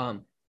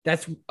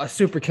 That's a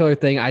super killer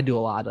thing I do a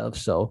lot of.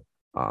 So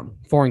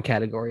foreign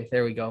category.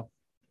 There we go.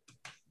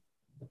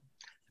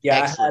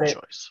 Yeah, excellent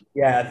choice.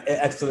 Yeah,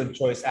 excellent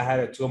choice. I had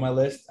it too on my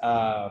list.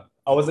 I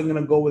wasn't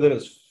gonna go with it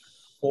as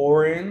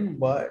foreign,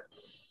 but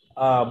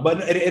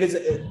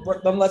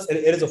nonetheless, it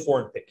is a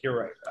foreign pick. You're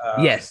right.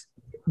 Yes,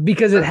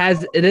 because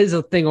it is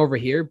a thing over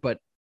here, but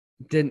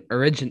didn't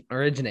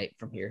originate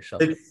from here. So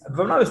if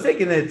I'm not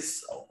mistaken,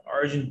 it's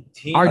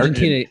Argentina.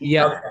 Argentina.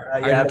 Yeah.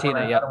 Argentina.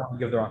 I don't want to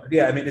give the wrong.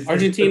 Yeah, I mean it's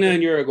Argentina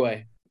and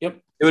Uruguay. Yep.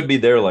 It would be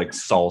their like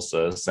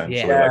salsa essentially.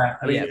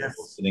 Yeah.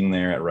 Sitting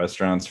there at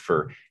restaurants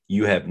for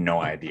you have no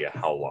idea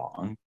how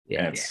long.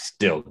 Yeah. And it's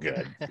still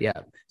good.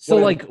 Yeah. So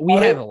like we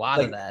have a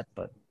lot of that,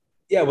 but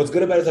yeah, what's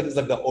good about it is it's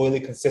like the oily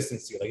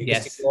consistency. Like you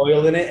can see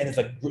oil in it, and it's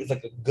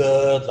like a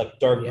good like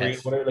dark green,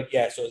 whatever. Like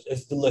so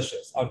it's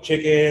delicious on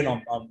chicken,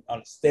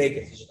 on steak.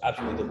 It's just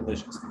absolutely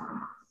delicious.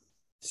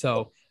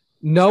 So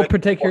no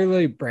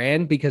particularly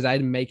brand because I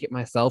make it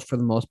myself for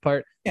the most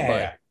part.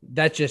 Yeah,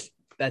 but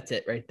that's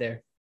it right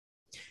there.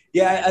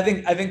 Yeah, I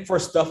think for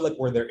stuff like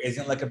where there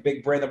isn't like a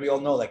big brand that we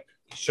all know, like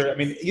sure, I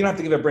mean you don't have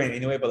to give a brand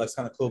anyway, but that's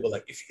kind of cool. But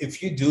like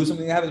if you do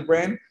something that has a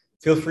brand,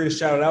 feel free to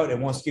shout it out. It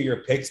won't steal your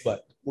picks,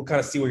 but we'll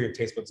kind of see where your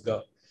taste buds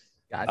go.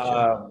 Gotcha.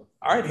 All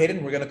right,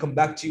 Hayden, we're gonna come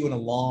back to you in a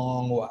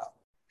long while.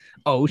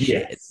 Oh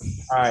shit!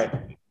 Yes. All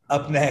right,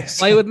 up next.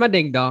 Play with my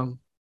ding dong.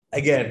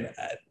 Again,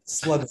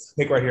 Slug's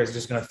pick right here is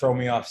just gonna throw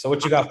me off. So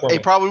what you got for me?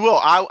 It probably will.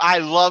 I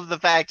love the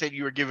fact that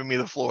you were giving me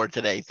the floor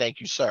today.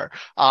 Thank you, sir.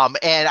 And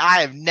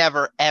I have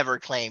never ever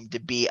claimed to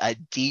be a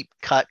deep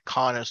cut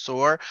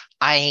connoisseur.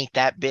 I ain't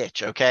that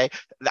bitch. Okay,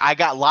 I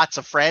got lots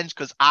of friends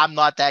because I'm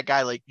not that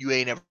guy. Like you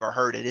ain't ever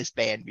heard of this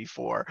band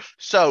before.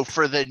 So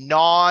for the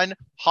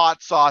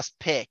non-hot sauce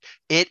pick,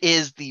 it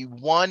is the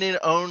one and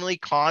only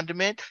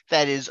condiment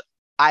that is.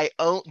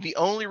 The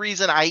only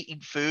reason I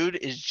eat food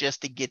is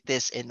just to get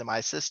this into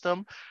my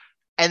system.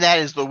 And that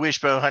is the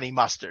Wishbone honey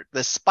mustard,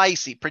 the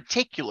spicy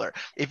particular.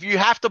 If you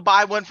have to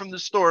buy one from the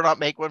store, not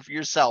make one for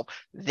yourself,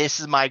 this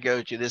is my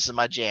go-to. This is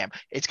my jam.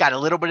 It's got a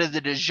little bit of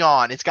the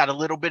Dijon. It's got a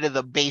little bit of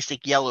the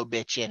basic yellow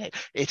bitch in it.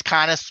 It's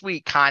kind of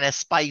sweet, kind of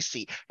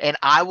spicy. And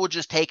I will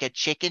just take a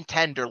chicken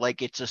tender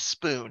like it's a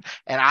spoon,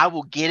 and I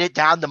will get it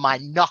down to my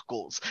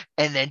knuckles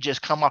and then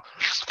just come up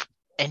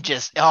and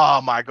just,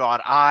 oh my God,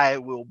 I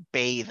will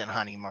bathe in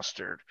honey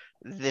mustard.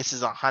 This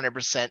is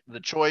 100% the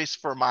choice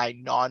for my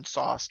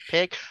non-sauce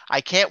pick.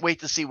 I can't wait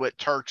to see what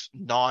Turk's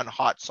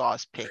non-hot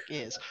sauce pick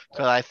is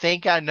because I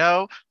think I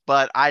know,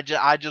 but I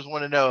just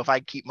want to know if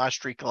I keep my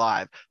streak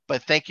alive.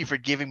 But thank you for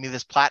giving me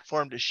this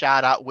platform to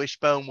shout out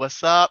Wishbone.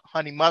 What's up?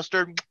 Honey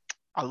mustard.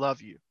 I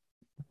love you.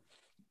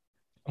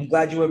 I'm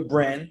glad you went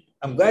brand.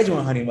 I'm glad you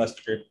went honey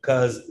mustard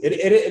because it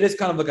is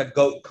kind of like a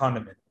goat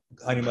condiment.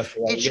 Honey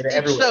mustard. Right?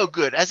 It's so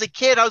good. As a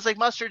kid, I was like,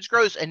 mustard's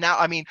gross. And now,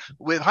 I mean,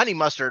 with honey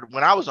mustard,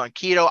 when I was on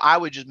keto, I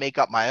would just make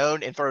up my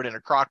own and throw it in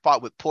a crock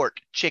pot with pork,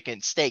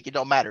 chicken, steak. It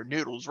don't matter.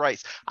 Noodles,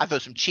 rice. I throw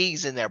some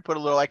cheese in there, put a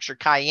little extra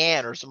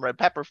cayenne or some red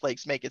pepper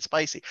flakes, make it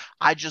spicy.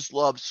 I just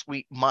love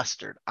sweet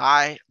mustard.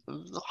 I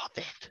love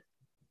it.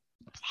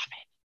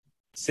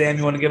 Sam,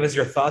 you want to give us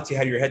your thoughts? You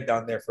had your head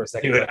down there for a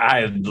second. Dude,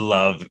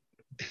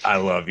 I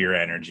love your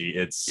energy.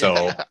 It's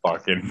so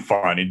fucking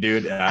funny,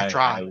 dude.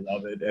 I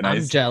love it. And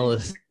I'm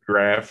jealous.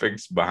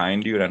 Graphics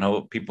behind you, and I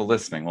know people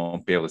listening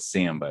won't be able to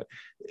see him, but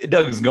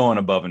Doug's going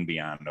above and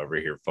beyond over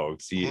here,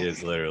 folks. He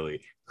is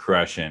literally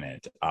crushing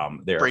it.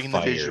 There are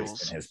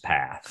fires in his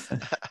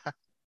path.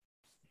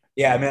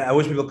 Yeah, I mean, I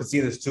wish people could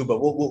see this too, but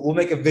we'll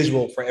make a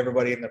visual for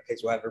everybody in the page.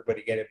 We'll have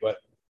everybody get it. But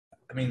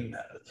I mean,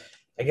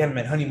 again,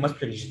 man, honey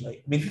mustard is just like,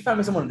 I mean, if you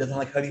find someone who doesn't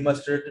like honey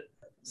mustard,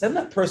 send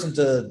that person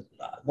to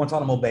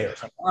Guantanamo Bay or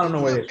something. I don't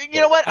know where they.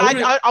 You know what?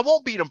 I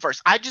won't beat him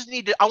first. I just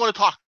need to. I want to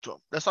talk to him.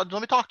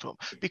 Let me talk to him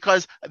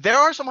because there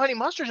are some honey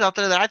mustards out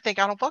there that I think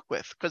I don't fuck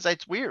with because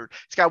it's weird.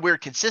 It's got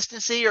weird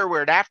consistency or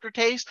weird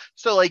aftertaste.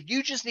 So like,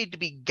 you just need to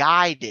be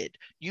guided.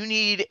 You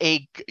need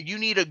a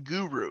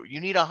guru.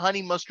 You need a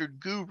honey mustard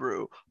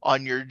guru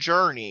on your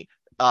journey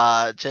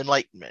to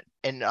enlightenment.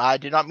 And I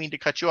did not mean to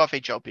cut you off,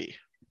 HLP.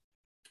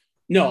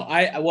 No,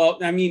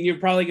 I mean, you're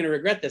probably going to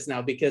regret this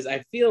now because I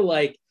feel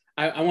like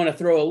I want to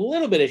throw a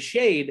little bit of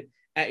shade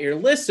at your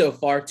list so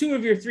far. 2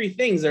 of your 3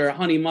 things are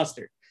honey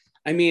mustard.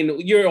 I mean,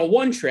 you're a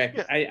one trick.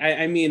 Yeah.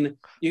 I mean,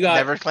 you got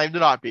never claimed to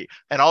not be.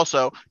 And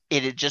also,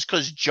 it just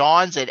because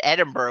John's at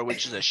Edinburgh,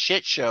 which is a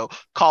shit show,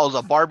 calls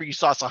a barbecue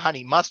sauce a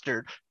honey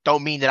mustard,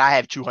 don't mean that I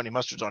have 2 honey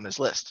mustards on this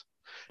list.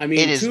 I mean,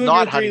 it is 2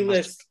 not of your 3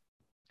 lists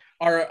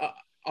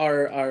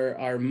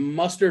are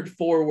mustard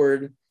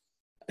forward.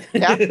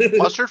 Yeah,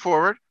 mustard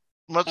forward.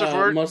 Mustard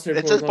forward.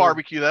 It says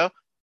barbecue though.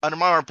 Under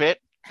my armpit.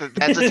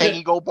 That's a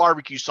Tangy Gold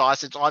barbecue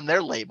sauce. It's on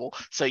their label,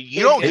 so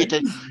you don't get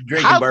to.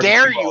 How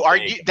dare you? Are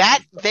you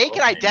that they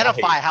can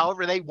identify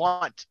however they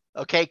want?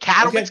 Okay,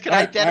 cattlemen can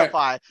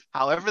identify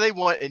however they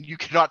want, and you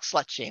cannot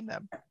slut shame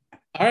them.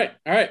 All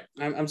right.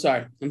 I'm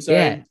sorry.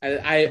 Yeah.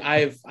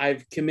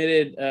 I've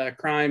committed a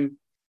crime.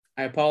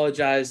 I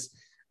apologize.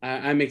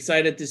 I'm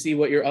excited to see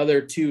what your other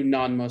 2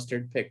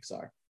 non-mustard picks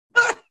are.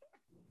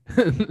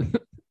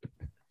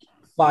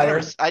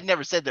 I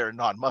never said they're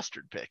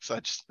non-mustard picks.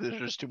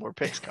 There's 2 more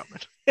picks coming.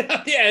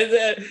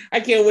 Yeah, I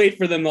can't wait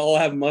for them to all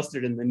have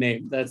mustard in the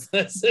name. That's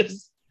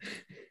just...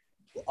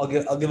 I'll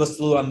give a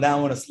salute on that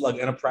one to Slug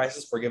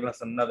Enterprises for giving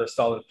us another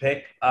solid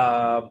pick.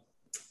 Yeah,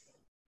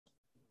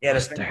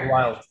 this guy's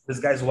wild. This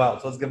guy's wild.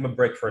 So let's give him a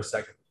break for a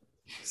second.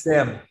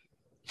 Sam,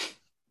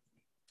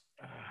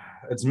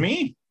 it's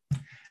me.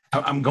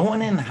 I'm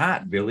going in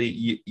hot,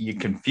 Billy. You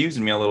confused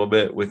me a little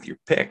bit with your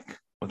pick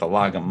with a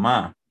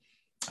Lagama.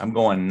 I'm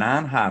going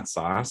non-hot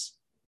sauce.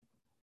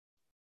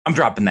 I'm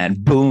dropping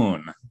that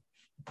Boone.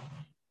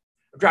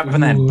 I'm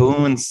dropping that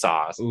Boone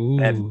sauce. Ooh.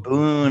 That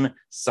Boone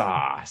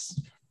sauce.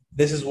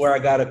 This is where I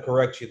got to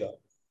correct you, though.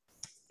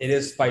 It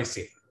is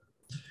spicy.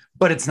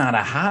 But it's not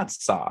a hot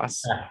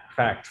sauce.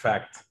 Fact.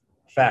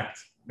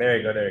 There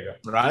you go.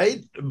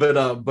 Right?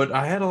 But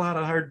I had a lot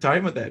of hard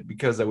time with that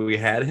because we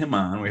had him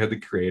on. We had the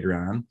creator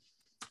on.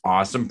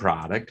 Awesome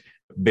product.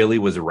 Billy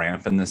was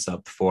ramping this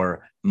up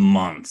for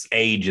months,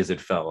 ages, it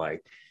felt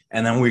like.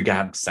 And then we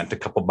got sent a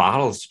couple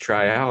bottles to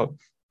try out.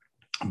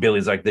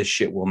 Billy's like, this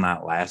shit will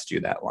not last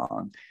you that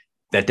long.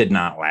 That did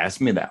not last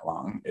me that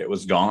long. It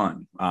was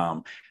gone.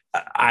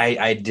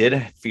 I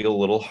did feel a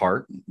little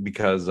heart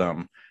because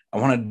I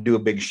wanted to do a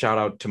big shout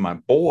out to my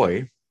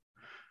boy.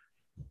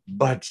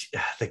 But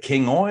the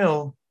King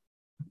Oil,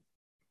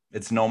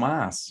 it's no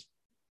mas.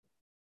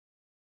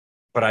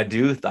 But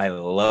I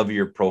love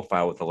your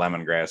profile with the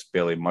lemongrass,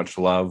 Billy. Much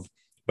love.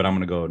 But I'm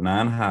going to go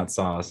non-hot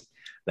sauce,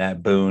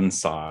 that Boone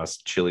sauce,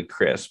 chili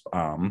crisp.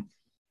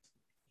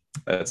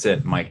 That's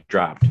it. Mic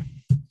dropped.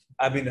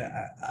 I mean,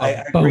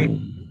 I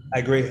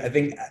agree. I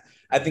think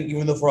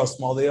even though for how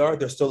small they are,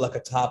 they're still like a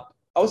top.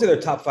 I would say they're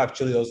top 5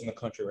 chili oils in the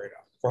country right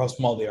now for how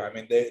small they are. I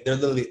mean, they're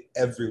literally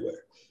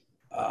everywhere.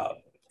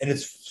 And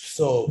it's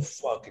so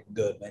fucking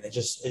good, man.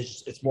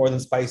 It's more than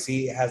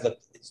spicy. It has a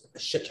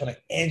shit ton of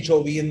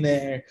anchovy in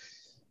there.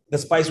 The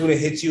spice when it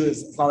hits you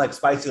it's not like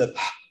spicy, like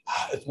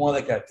it's more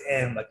like a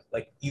damn,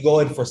 like you go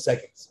in for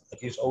seconds.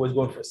 Like you're just always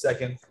going for a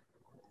second.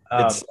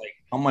 It's like,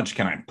 how much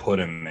can I put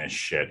in this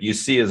shit? You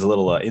see his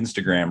little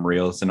Instagram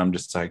reels, and I'm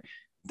just like,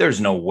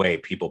 there's no way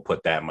people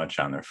put that much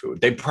on their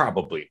food. They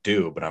probably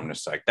do, but I'm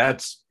just like,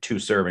 that's 2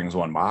 servings,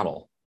 1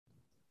 bottle.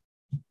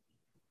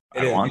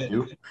 It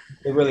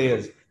really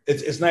is.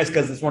 It's nice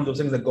because it's one of those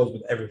things that goes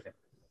with everything.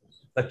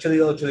 Like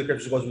chili oil, chili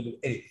crisp goes with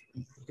anything.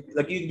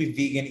 Like you can be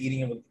vegan eating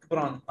it, put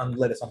on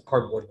lettuce on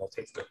cardboard and it'll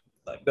taste good.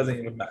 Like doesn't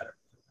even matter.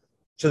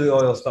 Chili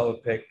oil,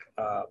 solid pick.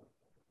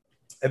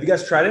 Have you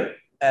guys tried it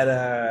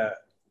at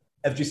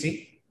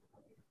FGC?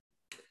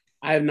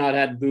 I have not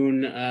had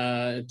Boone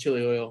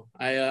chili oil.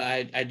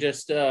 I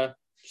just added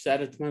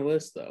it to my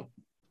list though.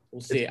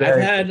 We'll see.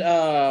 I've had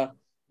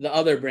the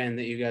other brand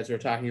that you guys were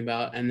talking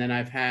about, and then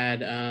I've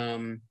had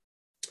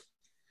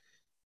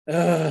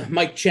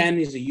Mike Chen.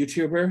 He's a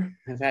YouTuber.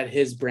 I've had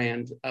his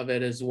brand of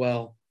it as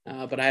well,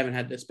 but I haven't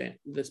had this brand.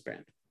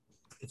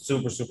 It's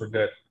super, super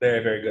good.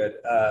 Very, very good.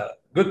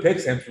 Good pick,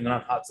 Sam, from the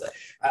non-hot sauce.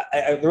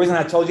 The reason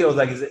I told you, I was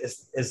like,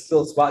 is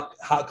still spot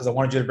hot because I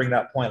wanted you to bring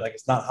that point. Like,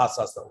 it's not hot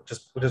sauce, though,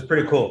 which is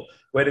pretty cool.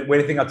 Way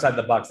to think outside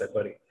the box there,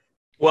 buddy.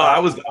 Well, I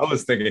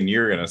was thinking you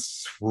were going to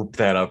swoop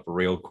that up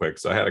real quick.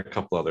 So I had a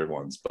couple other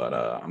ones, but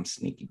I'm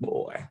sneaky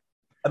boy.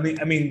 I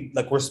mean,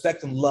 like,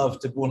 respect and love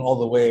to Boone all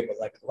the way, but,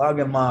 like,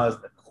 Lagama is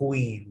the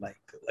queen. Like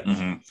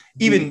mm-hmm.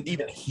 Even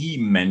he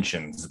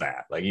mentions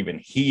that. Like, even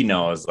he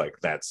knows, like,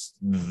 that's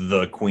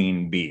the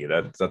queen bee.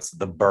 That's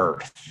the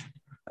birth.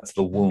 That's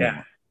the womb.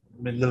 Yeah,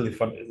 I mean, literally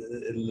fun.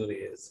 It literally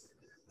is.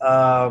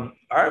 All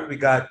right, we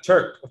got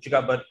Turk. What you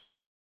got, bud?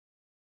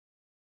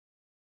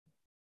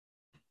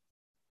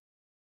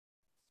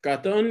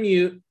 Got to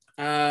unmute.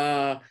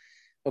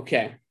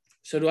 Okay.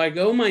 So do I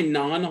go my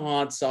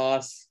non-hot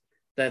sauce?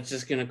 That's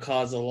just going to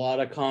cause a lot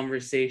of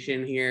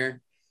conversation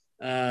here.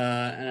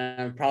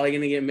 And I'm probably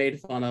going to get made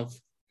fun of.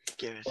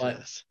 Give it to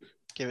us.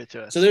 Give it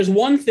to us. So there's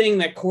one thing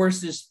that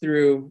courses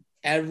through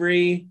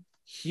every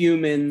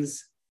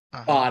human's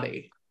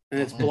body,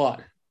 and it's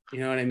blood. You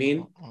know what I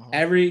mean?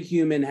 Every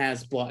human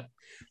has blood.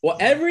 Well,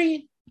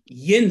 every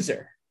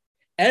Yinzer,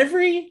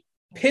 every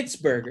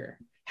Pittsburgher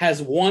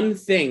has one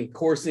thing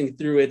coursing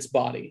through its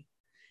body,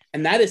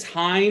 and that is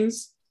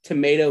Heinz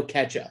tomato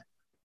ketchup.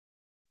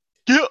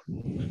 Yeah.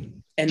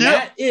 And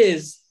that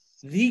is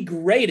the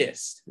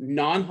greatest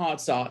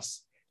non-hot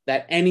sauce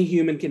that any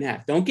human can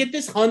have. Don't get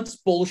this Hunt's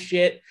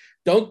bullshit.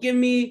 Don't give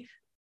me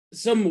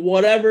some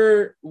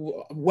whatever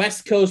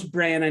West Coast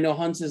brand. I know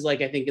Hunt's is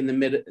like, I think in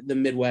the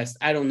Midwest.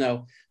 I don't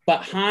know.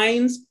 But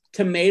Heinz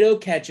tomato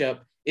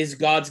ketchup is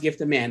God's gift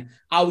to man.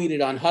 I'll eat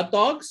it on hot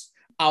dogs.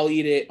 I'll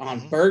eat it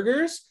on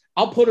burgers.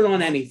 I'll put it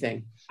on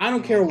anything. I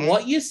don't care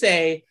what you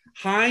say.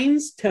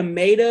 Heinz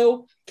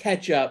tomato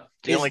ketchup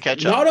The only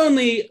ketchup. Not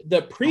only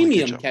the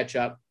premium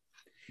ketchup,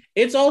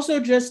 it's also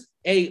just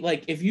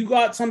if you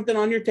got something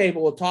on your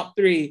table, a top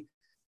 3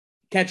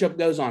 ketchup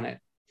goes on it.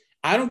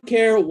 I don't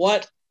care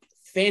what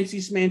fancy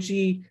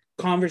smanchy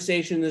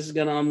conversation this is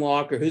going to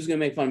unlock or who's going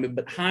to make fun of me,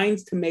 but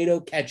Heinz tomato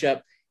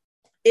ketchup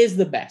is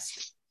the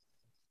best.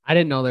 I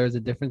didn't know there was a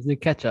difference in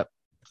ketchup.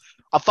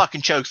 I'll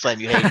fucking choke slam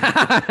you, Hayden.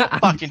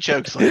 Fucking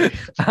choke slam you.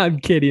 I'm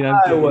kidding.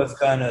 I was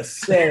gonna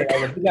say,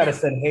 you gotta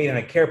send Hayden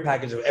a care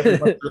package of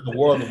everybody in the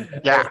world.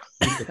 Yeah.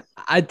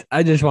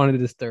 I just wanted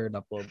to stir it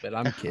up a little bit.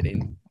 I'm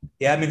kidding.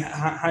 Yeah, I mean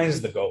Heinz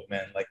is the GOAT,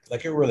 man.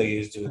 Like it really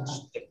is, dude.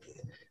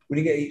 When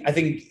you get, I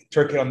think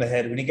turkey on the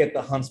head. When you get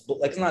the Hunt's,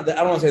 like it's not. I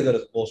don't want to say that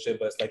it's bullshit,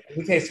 but it's like when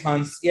you taste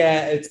Hunt's,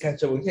 yeah, it's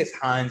ketchup. When you taste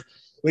Heinz.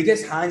 When you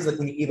taste Heinz, like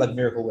when you eat like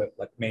Miracle Whip,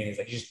 like mayonnaise,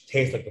 like you just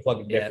taste like the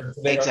fucking difference.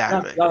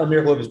 Exactly. Not a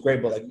Miracle Whip is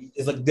great, but like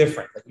it's like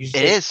different. Like you just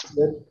it is.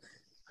 Good.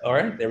 All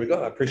right, there we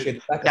go. I appreciate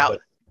the backup.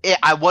 Now,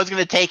 I was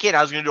gonna take it.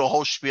 I was gonna do a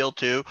whole spiel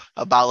too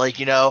about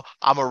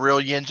I'm a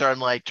real Yinzer. I'm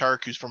like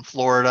Turk, who's from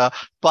Florida.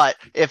 But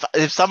if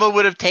someone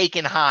would have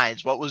taken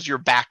Heinz, what was your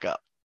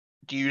backup?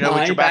 Do you know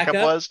what your backup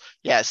was?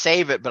 Yeah,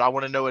 save it, but I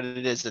want to know what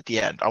it is at the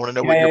end. I want to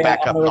know what your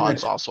backup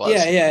non-sauce was.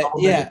 Yeah.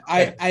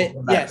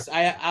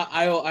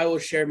 I will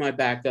share my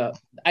backup.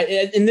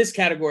 In this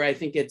category, I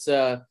think it's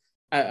a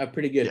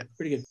pretty good. Yeah.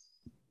 Pretty good.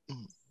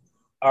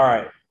 All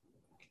right.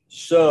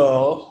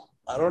 So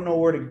I don't know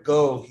where to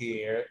go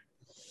here.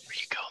 Where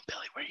you going,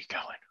 Billy? Where you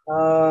going?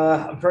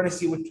 I'm trying to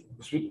see what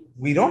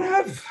we don't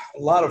have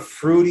a lot of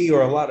fruity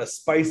or a lot of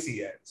spicy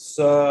yet.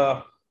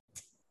 So.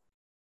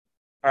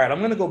 All right, I'm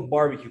going to go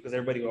barbecue because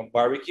everybody went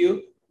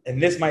barbecue.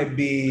 And this might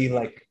be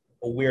like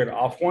a weird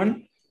off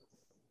one.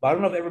 But I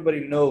don't know if everybody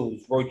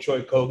knows Roy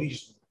Choi Kogi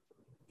just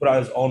put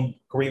out his own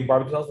Korean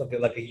barbecue sauce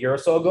like a year or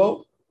so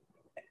ago.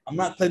 I'm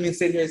not claiming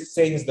saying it's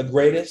the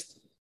greatest,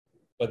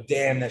 but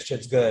damn, that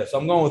shit's good. So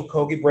I'm going with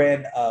Kogi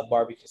brand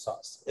barbecue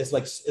sauce. It's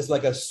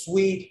like a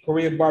sweet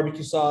Korean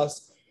barbecue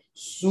sauce.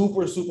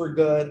 Super, super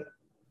good.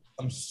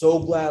 I'm so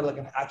glad like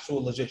an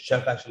actual legit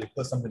chef actually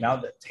put something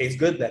out that tastes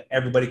good that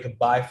everybody could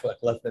buy for like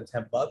less than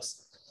 $10.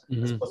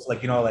 Mm-hmm. As opposed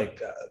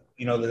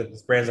to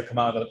these brands that come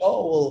out and they're like,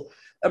 oh well,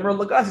 Emerald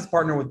Lagasse's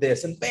partner with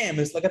this, and bam,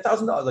 it's like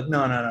 $1,000. Like no,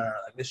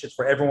 like this shit's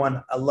for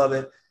everyone. I love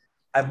it.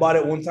 I bought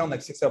it one time like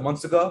 6-7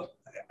 months ago.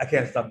 I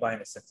can't stop buying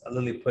it since. I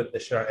literally put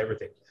this shit on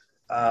everything.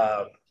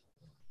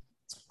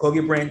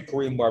 Kogi brand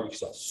Korean barbecue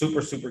sauce,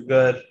 super super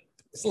good.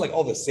 It's like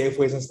all the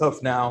Safeways and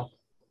stuff now.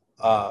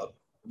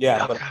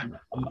 Yeah, but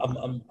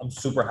I'm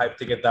super hyped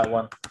to get that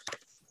one.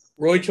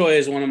 Roy Choi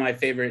is one of my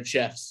favorite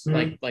chefs.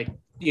 Mm-hmm. Like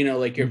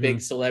your big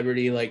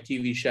celebrity like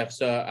TV chef.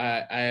 So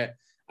I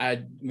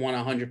want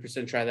to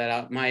 100% try that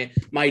out.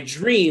 My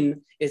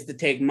dream is to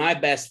take my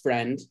best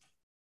friend,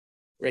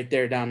 right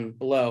there down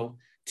below,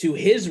 to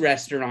his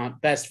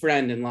restaurant, Best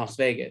Friend in Las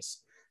Vegas.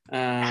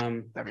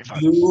 That'd be fun.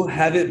 You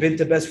haven't been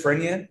to Best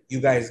Friend yet?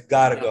 You guys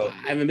gotta go.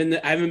 I haven't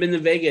been to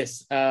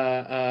Vegas in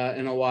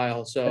a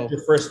while. So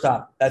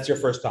that's your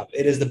first stop.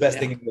 It is the best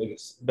thing in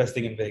Vegas. Best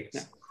thing in Vegas.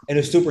 Yeah. And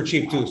it's super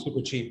cheap too.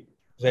 Super cheap.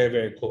 Very,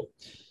 very cool.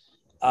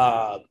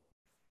 For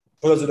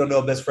those who don't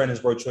know, Best Friend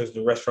is Roy Choi's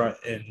the restaurant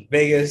in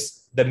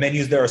Vegas. The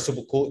menus there are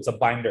super cool. It's a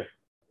binder.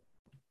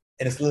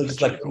 And it's literally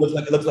just it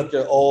looks like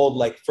your old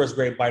like first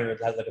grade binder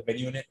that has like a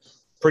menu in it.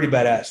 Pretty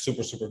badass,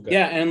 super, super good.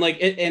 Yeah, and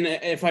and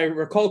if I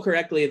recall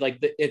correctly,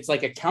 it's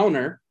like a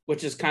counter,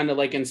 which is kind of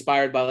like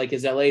inspired by like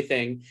his LA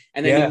thing,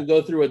 and then you can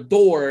go through a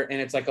door, and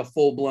it's like a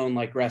full blown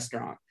like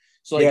restaurant.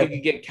 So you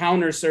could get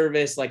counter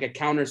service, like a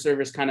counter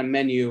service kind of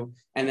menu,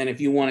 and then if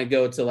you want to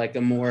go to like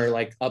a more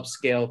like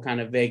upscale kind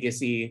of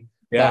Vegas-y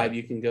vibe,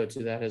 you can go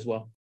to that as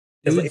well.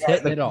 It's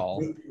hitting it all.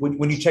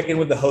 When you check in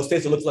with the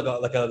hostess, it looks like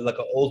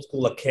a old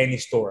school like candy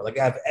store. Like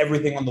I have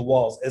everything on the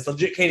walls. It's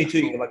legit candy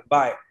too. You can like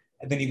buy it.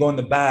 And then you go in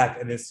the back,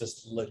 and it's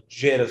just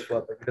legit as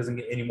fuck. Like, it doesn't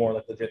get any more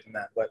like legit than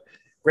that. But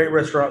great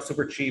restaurant,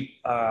 super cheap,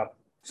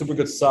 super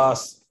good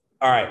sauce.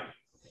 All right.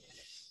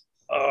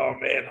 Oh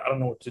man, I don't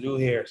know what to do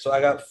here. So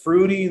I got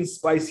fruity and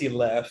spicy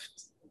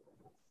left.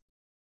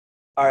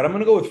 All right, I'm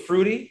gonna go with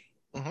fruity.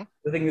 Mhm.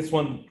 I think this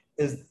one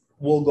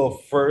will go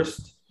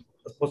first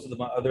as opposed to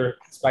my other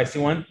spicy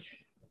one.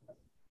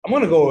 I'm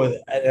gonna go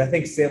with. I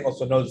think Sam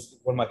also knows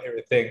one of my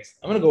favorite things.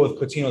 I'm gonna go with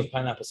Cotino's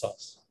pineapple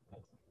sauce.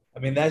 I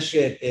mean, that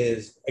shit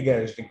is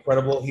again just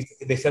incredible.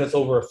 They sent us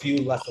over a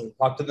few last time we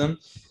talked to them.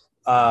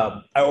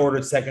 I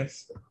ordered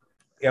seconds.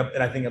 Yep,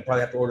 and I think I probably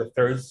have to order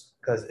thirds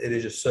because it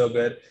is just so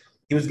good.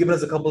 He was giving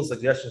us a couple of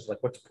suggestions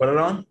like what to put it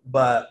on,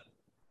 but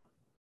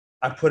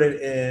I put it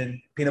in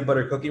peanut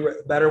butter cookie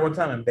batter one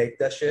time and baked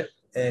that shit,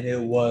 and it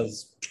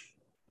was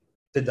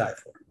to die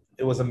for.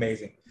 It was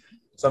amazing.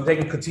 So I'm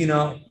taking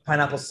Cotino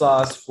pineapple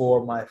sauce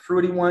for my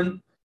fruity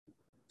one.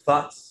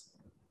 Thoughts?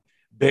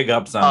 Big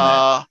ups on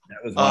that.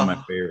 That was one of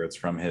my favorites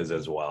from his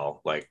as well.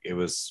 Like it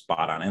was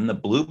spot on. And the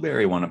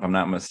blueberry one, if I'm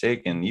not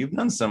mistaken, you've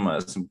done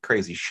some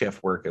crazy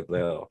chef work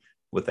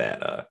with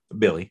that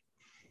Billy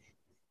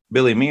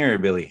Me or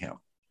Billy Him.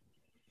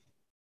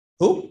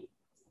 Who?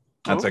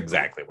 That's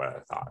exactly what I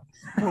thought.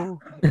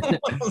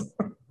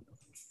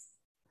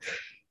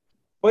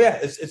 Well, yeah,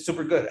 it's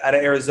super good. Out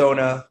of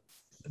Arizona,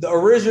 the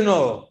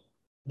original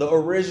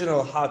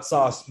hot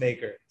sauce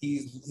maker.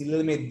 He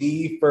literally made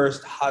the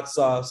first hot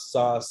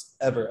sauce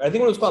ever. I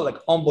think it was called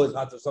like Homeboy's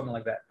Hot or something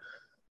like that.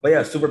 But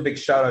yeah, super big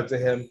shout out to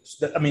him.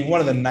 I mean,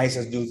 one of the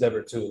nicest dudes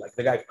ever too. Like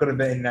the guy couldn't have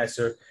been any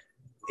nicer.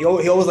 He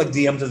always like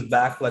DMs us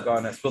back like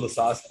on Spill the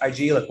Sauce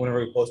IG. Like whenever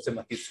we post him,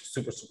 like he's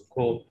super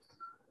cool.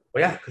 But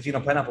yeah, Cotino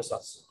pineapple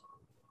sauce.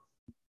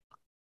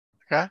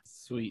 Okay.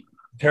 Sweet.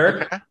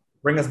 Tarek, Okay.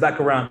 bring us back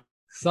around.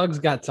 Suggs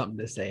got something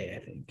to say, I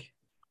think.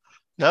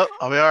 No,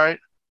 I'll be all right.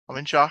 I'm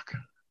in shock.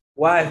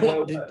 Why?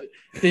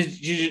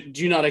 Did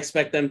you not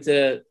expect them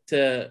to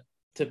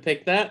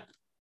pick that?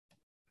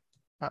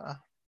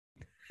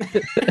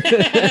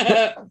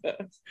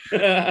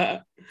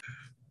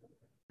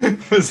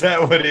 Was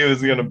that what he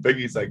was gonna pick?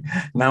 He's like,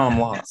 now I'm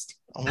lost.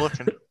 I'm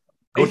looking.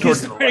 Go He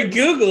towards the started right.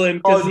 Googling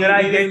because Did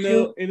I get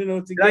you? he didn't know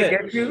what to Did I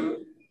get. get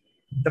you?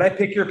 Did I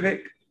pick your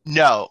pick?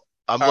 No,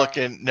 I'm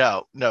looking.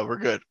 No, we're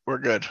good. We're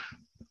good.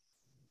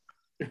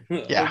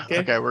 Yeah.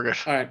 Okay, we're good.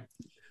 All right.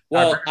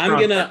 Well, All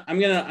right, I'm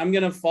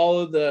gonna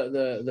follow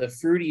the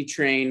fruity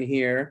train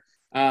here,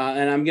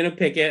 and I'm gonna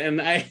pick it.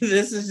 And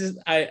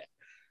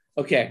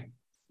okay.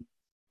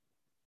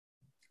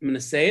 I'm gonna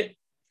say it.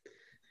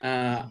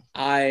 I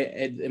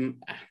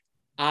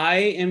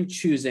am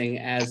choosing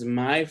as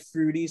my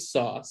fruity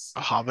sauce.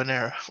 A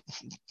habanero.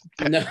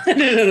 No.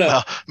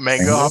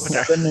 Mango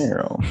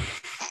habanero.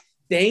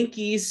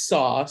 Stanky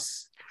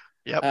sauce.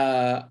 Yep.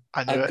 I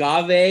knew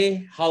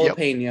Agave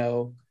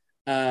jalapeno.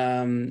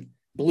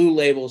 Blue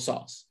Label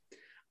sauce.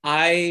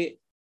 I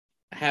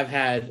have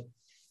had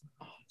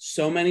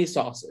so many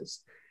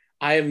sauces.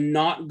 I have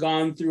not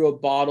gone through a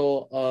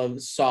bottle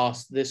of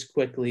sauce this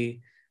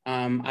quickly.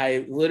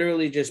 I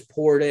literally just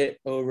poured it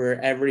over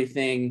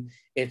everything.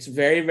 It's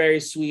very, very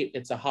sweet.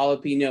 It's a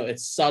jalapeno.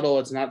 It's subtle.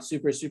 It's not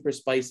super, super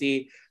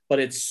spicy, but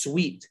it's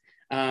sweet.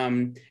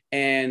 And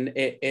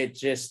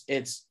it's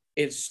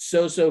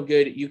so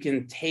good. You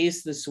can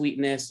taste the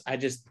sweetness. I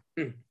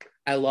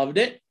loved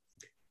it.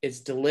 It's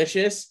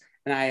delicious.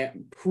 And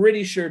I'm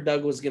pretty sure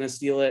Doug was going to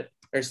steal it,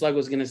 or Slug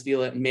was going to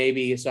steal it,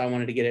 maybe. So I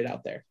wanted to get it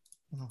out there.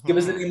 Give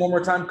us the name one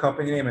more time.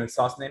 Company name and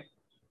sauce name.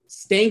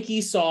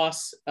 Stanky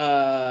sauce,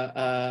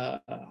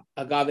 agave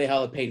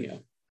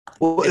jalapeno.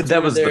 Well, It's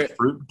that was their- the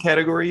fruit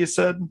category you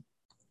said.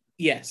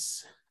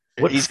 Yes.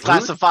 What he's fruit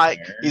classifying.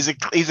 there?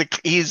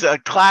 He's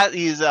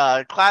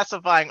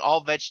classifying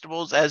all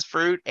vegetables as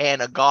fruit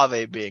and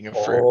agave being a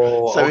fruit.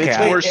 Oh, So okay. it's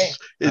more. It's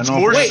I know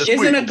more. for Wait, sweet.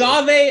 isn't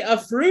agave a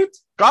fruit?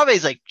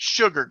 Agave's like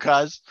sugar,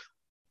 cuz.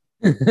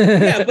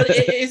 Yeah, but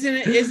isn't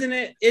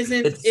It's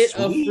it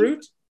a sweet.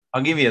 fruit?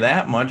 I'll give you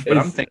that much, but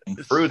I'm It's- thinking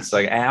fruits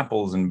like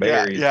apples and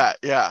Yeah, berries, yeah.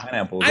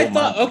 pineapples. I oh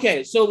thought, my.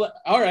 okay, so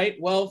all right,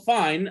 well,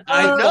 fine.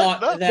 I No,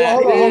 thought no.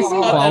 that Well, hold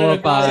on, I hold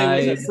on, thought that an Qualified.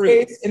 agave was a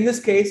fruit. In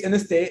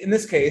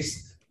this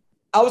case,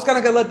 I was kind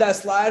of gonna let that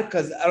slide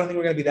because I don't think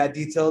we're gonna be that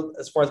detailed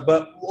as far as.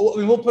 But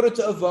we'll put it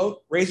to a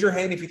vote. Raise your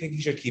hand if you think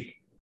you should keep it.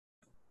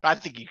 I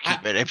think you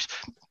keep it.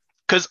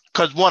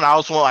 Because one, I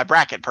also want my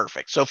bracket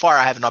perfect. So far,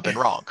 I have not been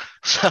wrong.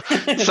 So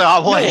I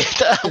want it.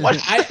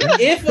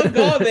 If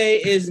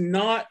agave is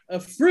not a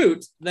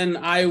fruit, then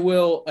I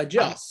will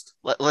adjust.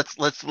 Let's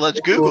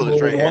Google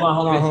this right here.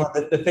 Hold on.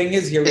 The thing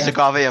is here. Is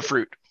agave a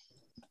fruit?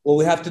 Well,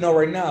 we have to know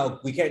right now.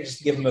 We can't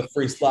just give him a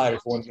free slide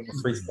if we want to give him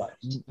a free slide.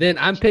 Then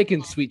I'm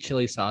picking sweet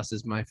chili sauce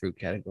as my fruit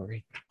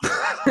category.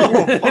 All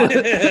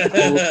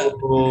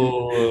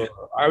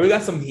right, we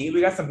got some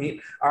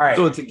heat. All right.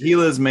 So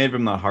tequila is made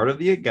from the heart of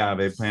the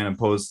agave plant,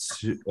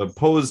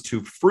 opposed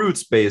to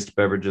fruits-based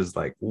beverages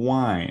like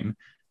wine.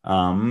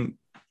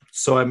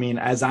 So I mean,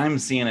 as I'm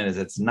seeing it, is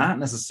it's not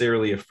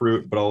necessarily a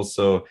fruit, but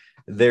also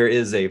there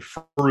is a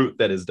fruit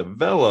that is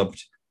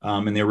developed.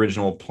 And the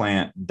original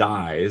plant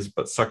dies,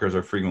 but suckers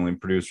are frequently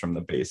produced from the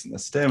base and the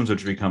stems,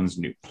 which becomes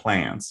new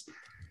plants.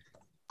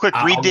 Quick,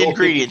 read I'll the go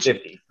ingredients.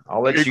 50-50.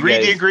 I'll let you Read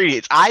guys. the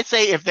ingredients. I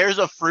say if there's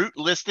a fruit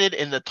listed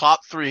in the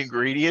top 3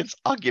 ingredients,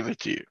 I'll give it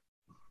to you.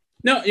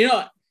 No,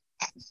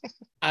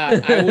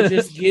 I will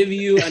just give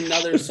you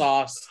another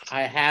sauce.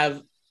 I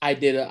had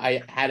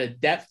a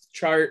depth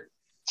chart.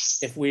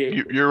 If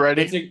you're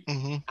ready,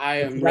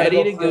 I am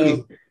ready to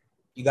go.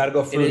 You gotta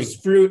go fruity. It is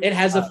fruit. It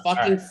has a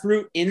fucking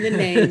fruit in the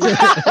name.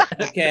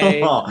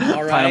 Okay, all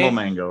right. Pineapple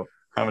mango.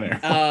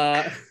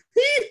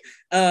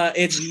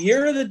 It's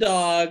Year of the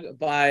Dog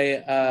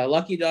by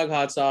Lucky Dog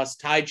Hot Sauce,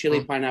 Thai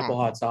chili pineapple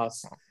hot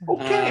sauce.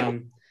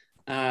 Okay.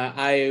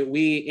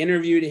 We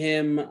interviewed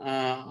him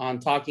on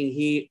Talking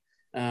Heat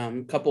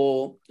a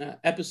couple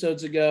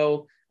episodes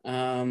ago,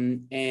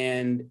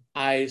 and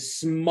I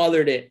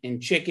smothered it in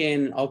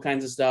chicken, all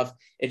kinds of stuff.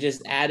 It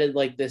just added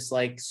like this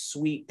like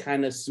sweet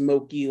kind of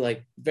smoky,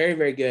 like very,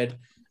 very good.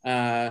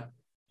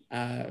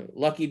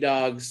 Lucky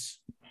Dog's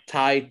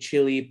Thai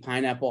chili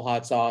pineapple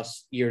hot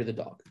sauce, Year of the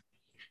Dog.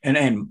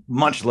 And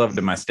much love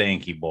to my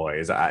stanky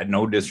boys.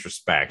 No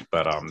disrespect,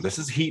 but this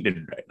is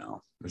heated right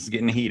now. This is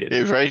getting heated.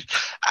 Right?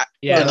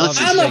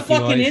 I'm a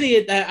fucking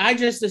idiot that I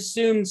just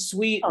assumed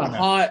sweet,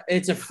 hot.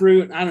 It's a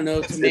fruit. I don't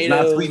know, tomato. It's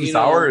not sweet and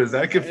sour. Is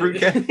that good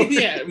fruit?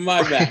 Yeah,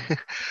 my bad.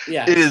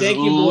 Yeah, it is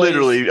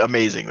literally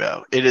amazing,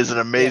 though. It is an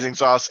amazing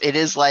sauce. It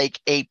is like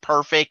a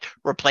perfect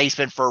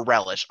replacement for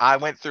relish. I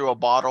went through a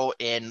bottle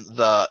in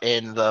the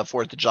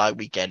 4th of July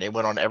weekend. It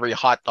went on every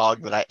hot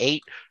dog that I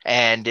ate,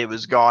 and it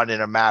was gone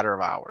in a matter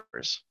of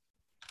hours.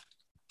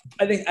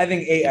 I think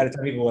 8 out of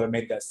 10 people would have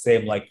made that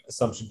same like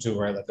assumption too,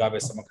 right? Like agave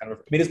is some kind of.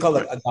 I mean, it's called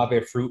like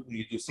agave fruit when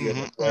you do see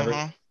it,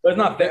 whatever. But it's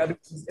not fair. I mean,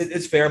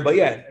 it's fair, but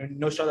yeah, I mean,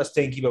 no shot at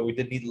stinky, but we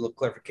did need a little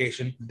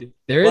clarification.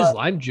 There is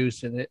lime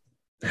juice in it.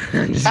 Go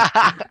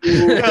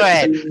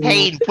ahead,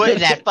 Hayden, put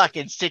that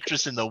fucking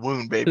citrus in the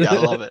wound, baby. I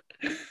love it.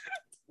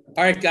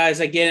 All right, guys,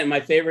 I get it.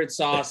 My favorite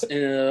sauce in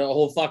the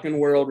whole fucking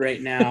world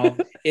right now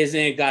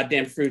isn't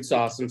goddamn fruit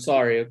sauce. I'm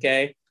sorry,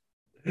 okay?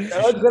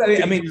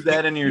 I mean, use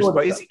that in your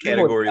spicy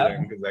category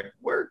then, because that could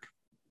work.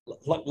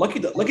 Lucky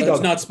Dog.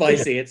 It's not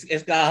spicy.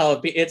 It's got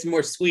jalapeno. It's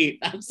more sweet.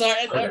 I'm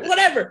sorry.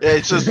 Whatever. Yeah,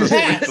 it's just a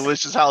sweet,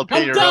 delicious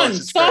jalapeno. I'm done.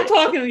 Stop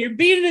talking. You're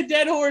beating a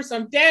dead horse.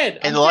 I'm dead.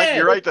 And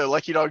you're right though.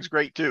 Lucky Dog's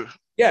great too.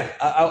 Yeah,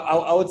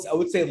 I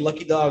would say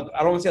Lucky Dog. I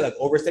don't want to say like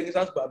overstating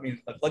sauce, but I mean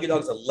like Lucky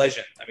Dog's a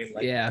legend. I mean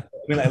like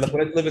like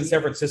when I lived in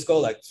San Francisco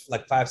like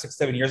 5, 6,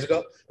 7 years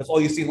ago, that's all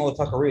you see in all the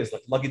taquerias,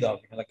 like Lucky Dog.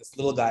 Like this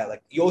little guy,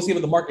 like you always see him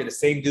in the market, the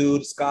same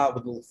dude, Scott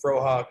with the little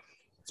fro hawk,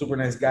 super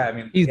nice guy. I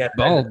mean he's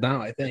bald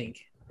now, I think.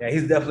 Yeah,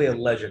 he's definitely a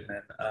legend,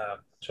 man.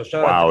 So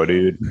shout out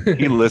dude.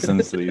 He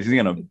listens to these. He's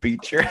gonna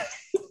beat your.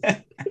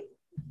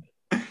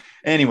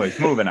 Anyways,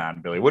 moving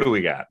on, Billy. What do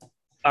we got?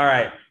 All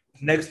right,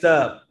 next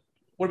up.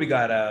 What do we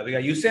got? We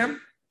got you, Sam?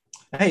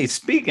 Hey,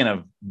 speaking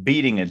of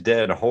beating a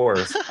dead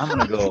horse, I'm going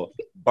to go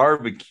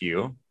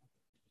barbecue,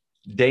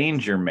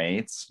 Danger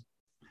Mates,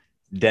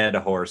 dead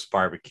horse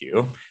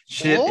barbecue.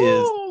 Shit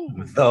is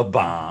the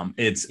bomb.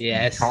 It's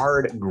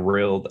charred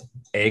grilled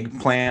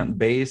eggplant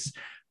base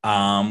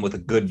with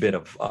a good bit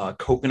of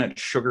coconut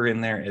sugar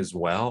in there as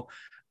well.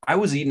 I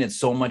was eating it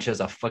so much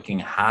as a fucking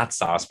hot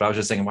sauce, but I was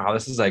just thinking, wow,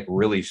 this is like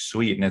really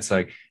sweet. And it's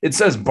like, it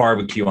says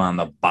barbecue on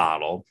the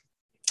bottle.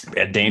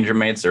 At Danger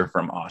Mates, they're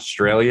from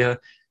Australia.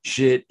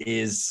 Shit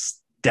is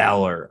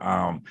stellar.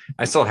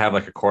 I still have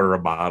like a quarter of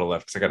a bottle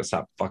left because I got to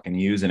stop fucking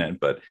using it.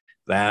 But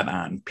that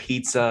on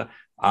pizza,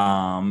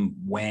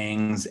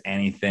 wings,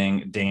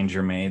 anything,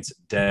 Danger Mates,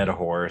 dead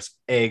horse,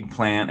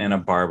 eggplant, and a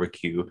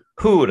barbecue.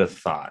 Who would have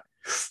thought?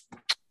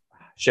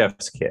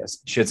 Chef's kiss.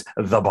 Shit's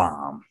the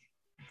bomb.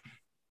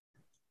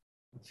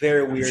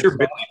 Very weird. I'm sure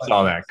Billy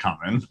saw that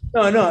coming.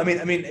 No. I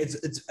mean,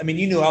 it's. I mean,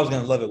 you knew I was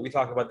gonna love it. We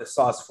talked about this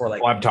sauce for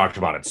like. Well, I've talked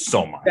about it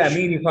so much. Yeah,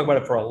 me and you talked about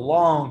it for a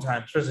long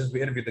time, especially since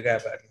we interviewed the guy.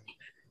 But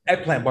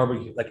eggplant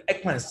barbecue, like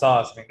eggplant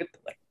sauce, man,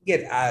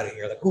 get out of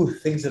here. Like, who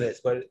thinks it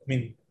is? But I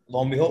mean,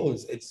 lo and behold,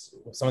 it's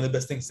some of the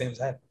best things Sam's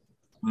had.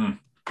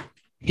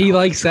 He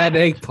likes that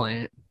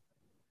eggplant.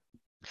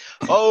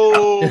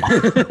 Oh,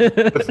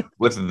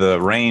 with the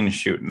rain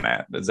shooting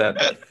at, is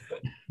that?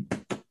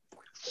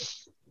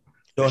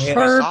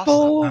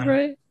 Purple,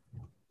 right?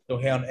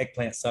 Don't hate on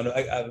eggplant, son.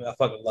 I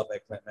fucking love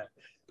eggplant, man.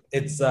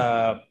 It's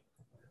I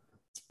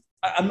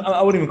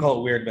wouldn't even call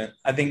it weird, man.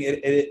 I think it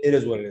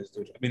is what it is,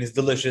 dude. I mean, it's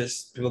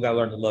delicious. People gotta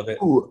learn to love it.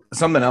 Ooh,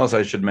 something else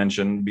I should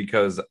mention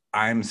because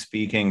I'm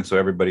speaking, so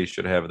everybody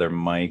should have their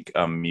mic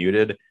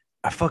muted.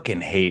 I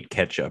fucking hate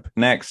ketchup.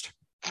 Next.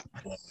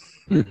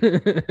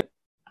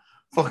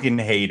 Fucking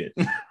hate it.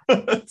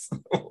 It's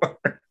the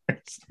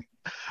worst.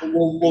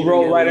 We'll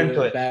roll right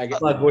into it.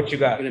 Like, what you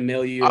got? I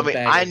mean,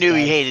 I knew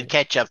he hated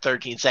ketchup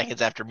 13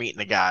 seconds after meeting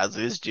the guy.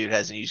 This dude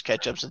hasn't used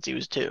ketchup since he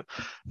was 2.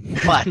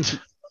 But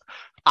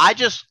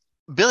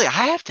Billy,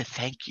 I have to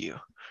thank you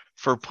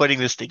for putting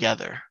this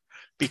together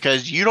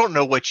because you don't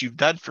know what you've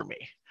done for me.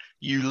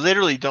 You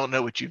literally don't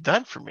know what you've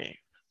done for me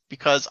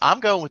because I'm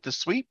going with the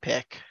sweet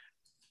pick.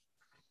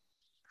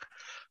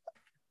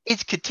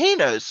 It's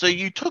Catino's, so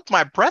you took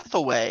my breath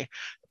away.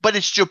 But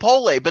it's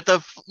Chipotle. But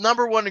the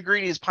number one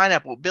ingredient is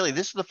pineapple. Billy,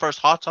 this is the first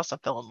hot sauce I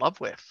fell in love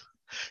with.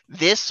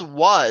 This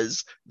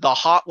was the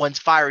Hot Ones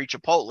Fiery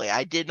Chipotle.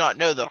 I did not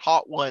know that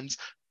Hot Ones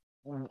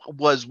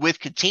was with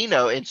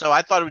Catino, and so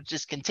I thought it was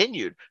just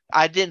continued.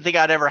 I didn't think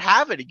I'd ever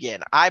have it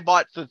again. I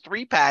bought the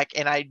 3-pack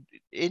and I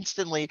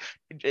instantly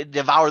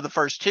devoured the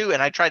first 2,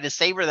 and I tried to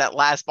savor that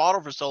last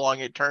bottle for so long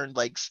it turned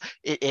like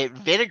it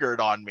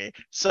vinegared on me.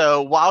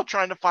 So while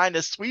trying to find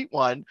a sweet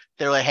one,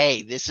 they're like,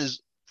 hey, this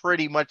is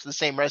pretty much the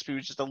same recipe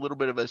with just a little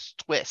bit of a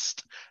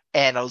twist.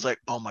 And I was like,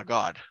 oh my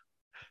God,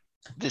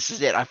 this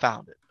is it. I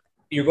found it.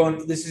 Want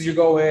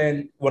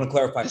to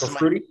clarify for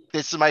fruity?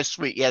 This is my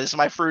sweet. Yeah, this is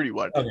my fruity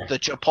one. Okay. The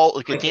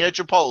Chipotle, Catino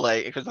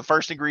Chipotle, because the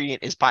first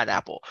ingredient is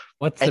pineapple.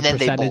 What's the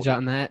percentage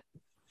on that?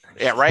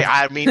 Yeah, right.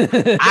 I mean,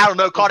 I don't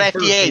know. Called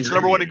FDA. It's the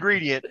number one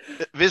ingredient.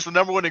 This is the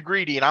number one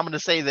ingredient. I'm going to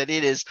say that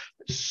it is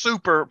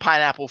super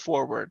pineapple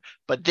forward.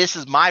 But this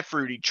is my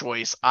fruity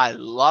choice. I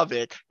love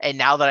it. And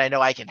now that I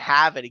know I can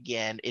have it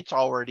again, it's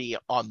already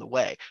on the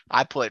way.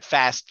 I put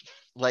fast,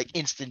 like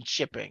instant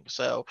shipping.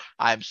 So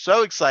I'm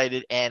so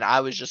excited. And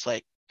I was just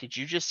like, did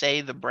you just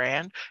say the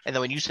brand? And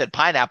then when you said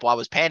pineapple, I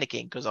was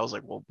panicking because I was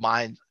like, well,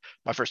 my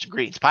first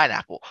ingredient is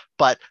pineapple,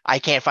 but I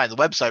can't find the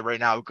website right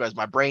now because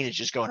my brain is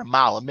just going a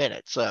mile a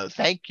minute. So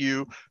thank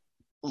you.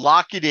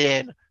 Lock it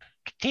in.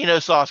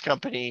 Catino Sauce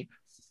Company,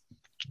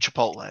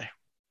 Chipotle.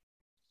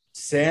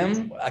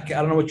 Sam, I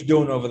don't know what you're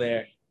doing over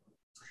there.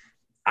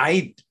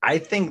 I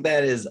think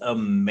that is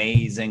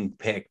amazing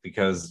pick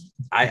because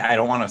I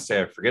don't want to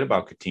say I forget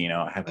about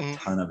Catino. I have a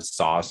ton of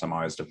sauce I'm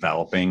always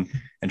developing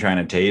and trying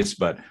to taste,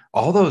 but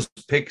all those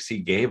picks he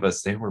gave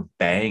us, they were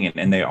banging,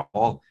 and they're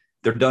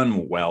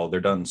done well.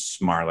 They're done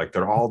smart. Like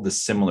they're all the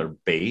similar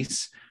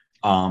base.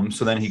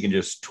 So then he can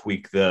just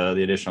tweak the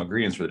additional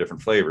ingredients for the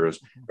different flavors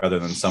rather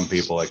than some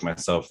people like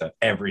myself that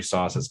every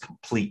sauce is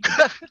complete,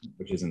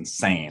 which is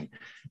insane.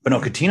 But no,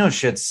 Catino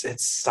shit's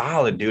it's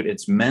solid, dude.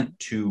 It's meant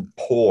to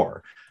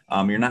pour.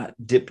 You're not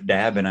dip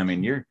dabbing. I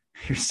mean, you're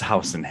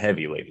sousing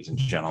heavy, ladies and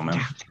gentlemen.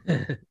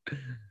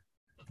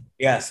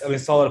 Yes, I mean,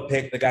 solid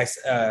pick. The guy,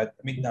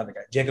 not the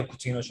guy, Jacob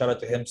Catino, shout out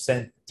to him,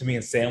 sent to me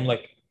and Sam,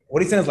 like,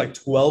 what he sent is like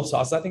 12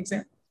 sauces, I think,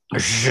 Sam.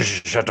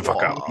 Shut the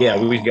fuck up.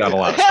 Yeah, we've got a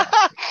lot of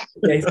stuff.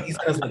 Yeah, he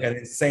sent us like an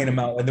insane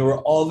amount, and they were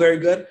all very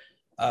good.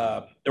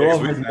 They were all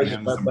very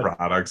good, some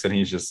products, and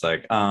he's just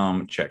like,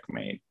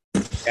 checkmate.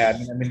 Yeah,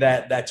 I mean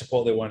that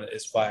Chipotle one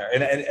is fire,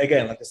 and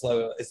again, like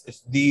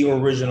it's the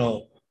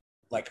original,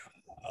 like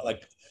I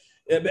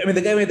mean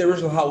the guy made the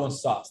original Hot One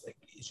sauce. Like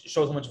it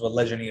shows how much of a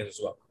legend he is as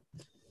well.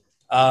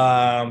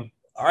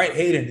 All right,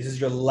 Hayden, this is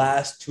your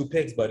last 2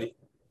 picks, buddy.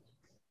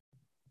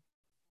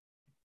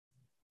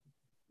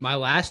 My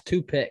last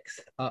 2 picks.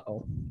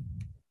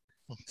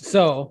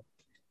 So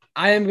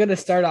I am gonna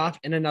start off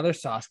in another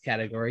sauce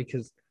category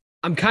because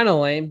I'm kind of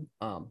lame.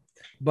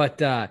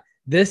 But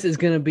this is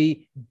gonna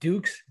be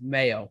Duke's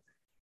Mayo.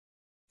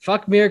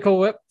 Fuck Miracle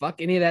Whip.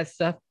 Fuck any of that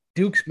stuff.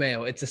 Duke's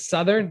Mayo. It's a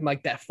southern,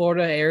 like that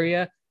Florida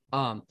area.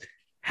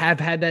 Have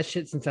had that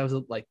shit since I was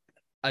like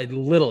a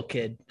little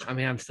kid. I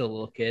mean, I'm still a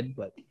little kid,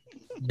 but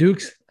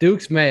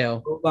Duke's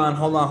Mayo. Hold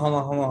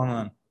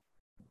on.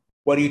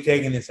 What are you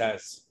taking this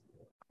as?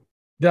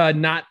 The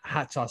not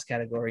hot sauce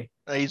category.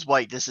 He's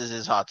white. This is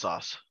his hot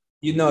sauce.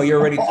 You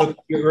already took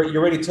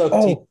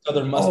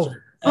Southern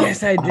mustard.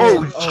 Yes, I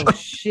did. Oh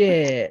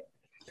shit.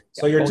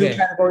 So your 2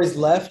 categories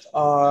left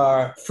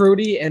are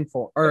fruity and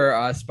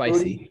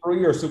spicy.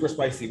 Fruity or super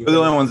spicy. They're the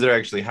only ones that are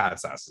actually hot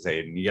sauces,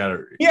 Hayden. You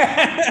gotta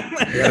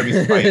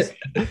be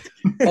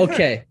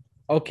spicy.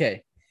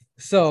 Okay.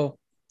 So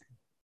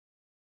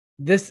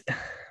this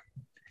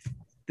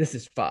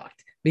is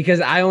fucked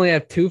because I only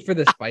have 2 for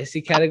the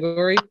spicy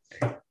category,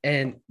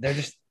 and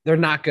they're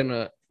not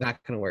gonna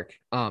work.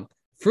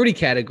 Fruity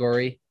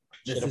category.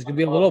 This is gonna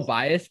be a little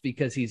biased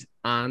because he's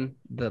on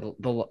the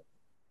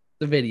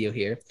video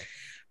here.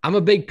 I'm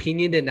a big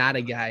pina de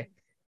nata guy.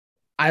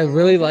 I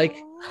really like.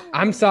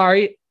 I'm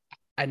sorry,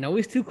 I know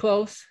he's too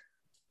close,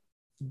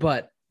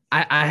 but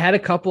I had a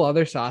couple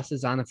other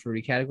sauces on the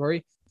fruity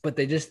category, but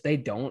they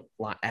don't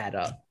add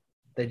up.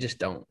 They just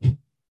don't.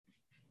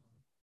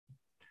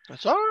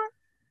 That's all right.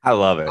 I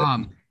love it.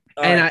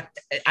 And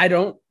I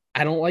don't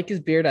like his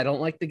beard. I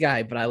don't like the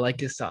guy, but I like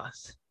his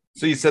sauce.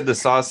 So you said the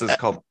sauce is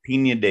called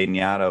pina de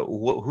nata.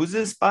 Who's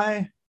this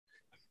by?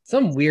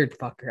 Some weird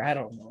fucker. I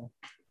don't know.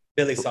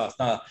 Billy sauce.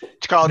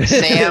 It's called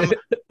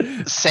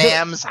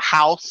Sam's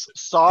House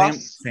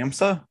sauce.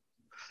 Samsa?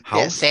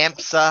 House? Yeah,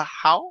 Samsa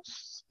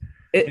House.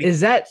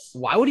 Is that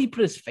why would he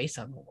put his face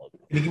on the logo?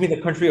 Can you give me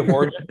the country of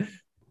origin?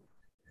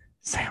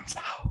 Sam's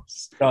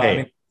House. No, hey, I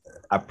mean,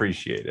 I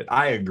appreciate it.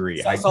 I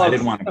agree. I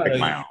didn't want to pick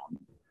my own.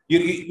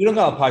 You don't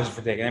got a apologize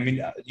for taking. I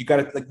mean, you got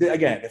to like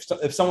again.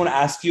 If someone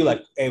asks you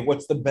like, "Hey,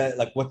 what's the best?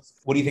 Like, what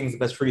do you think is the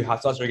best fruity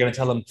hot sauce?" You're gonna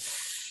tell them,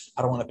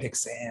 "I don't want to pick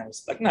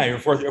Sam's." Like, no, you're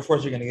forced. You're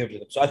gonna give it to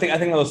them. So I think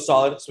that was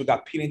solid. So we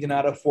got pina de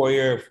nata for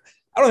you.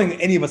 I don't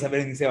think any of us have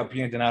anything to say about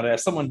pina de nata. If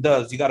someone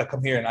does, you got to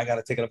come here and I got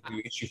to take it up to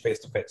you, get you face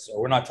to face. So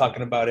we're not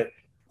talking about it.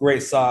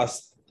 Great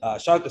sauce.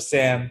 Shout out to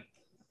Sam.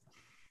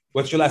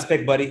 What's your last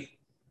pick, buddy?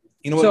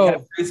 You know what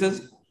category this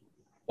is?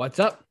 What's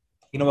up?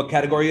 You know what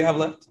category you have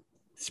left?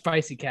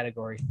 Spicy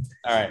category.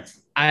 All right.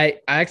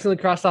 I accidentally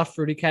crossed off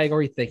fruity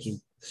category thinking.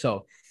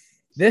 So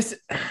this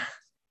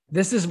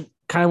this is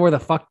kind of where the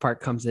fuck part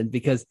comes in,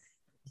 because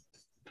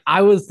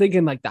I was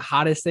thinking like the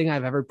hottest thing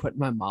I've ever put in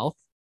my mouth.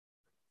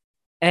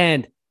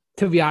 And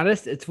to be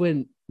honest, it's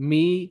when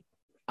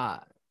I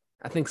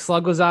think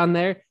Slug was on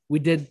there. We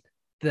did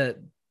the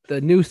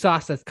new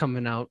sauce that's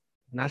coming out.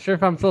 Not sure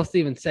if I'm supposed to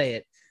even say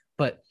it,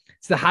 but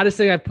it's the hottest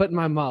thing I put in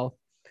my mouth.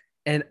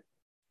 And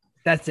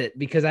that's it,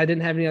 because I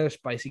didn't have any other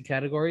spicy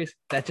categories.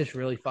 That just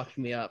really fucked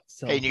me up.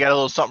 So Hey, you got a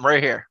little something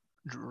right here.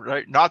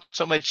 Right, not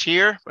so much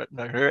here, but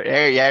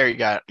there, yeah, you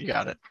got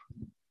it.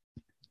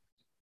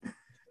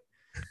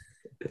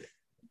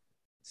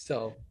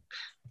 So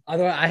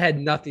otherwise, I had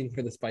nothing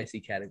for the spicy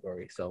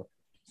category. So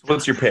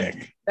What's your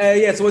pick?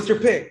 So what's your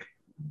pick?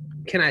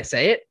 can I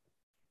say it?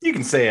 You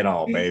can say it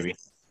all, baby.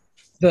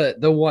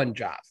 The one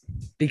drop,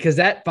 because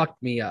that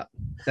fucked me up.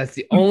 That's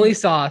the only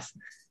sauce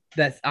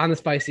that's on the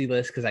spicy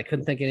list, because I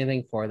couldn't think of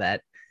anything for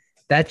that.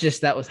 That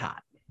was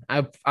hot.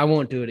 I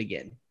won't do it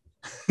again.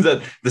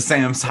 the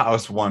Sam's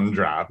House one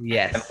drop.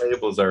 Yes. And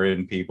labels are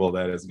in people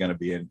that is going to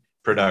be in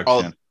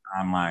production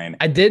online.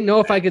 I didn't know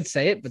if I could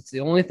say it, but it's the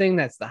only thing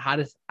that's the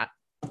hottest. I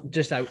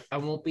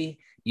won't be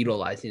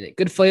utilizing it.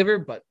 Good flavor,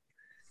 but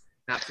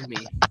not for me.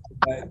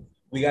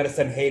 We got to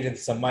send Hayden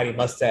some Mighty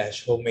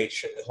Mustache homemade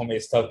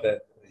stuff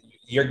that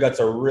your guts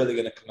are really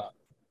going to come out.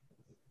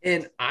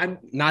 And I'm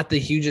not the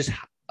hugest.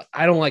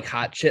 I don't like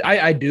hot shit.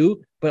 I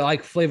do, but I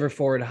like flavor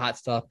forward hot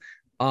stuff.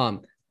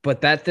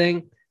 But that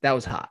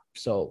was hot.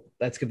 So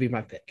that's going to be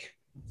my pick.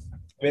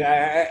 I mean,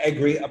 I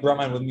agree. I brought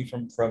mine with me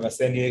from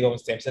San Diego,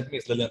 and Sam sent me.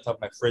 It's literally on top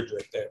of my fridge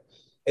right there.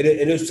 It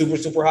is super,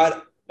 super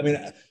hot. I mean,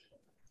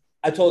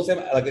 I told Sam,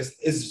 like,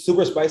 it's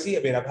super spicy.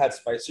 I mean, I've had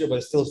spicier, but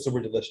it's still super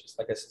delicious.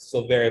 Like, it's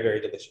still very,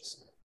 very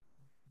delicious.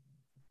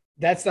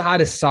 That's the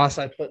hottest sauce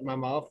I put in my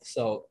mouth.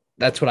 So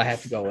that's what I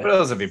have to go with. What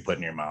else have you put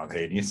in your mouth,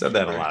 Hayden? You said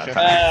that a lot of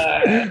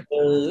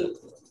times.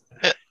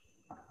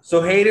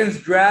 So Hayden's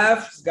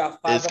draft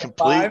got 5 It's out of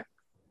complete. 5.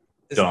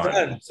 It's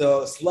done.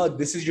 So Slug,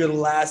 this is your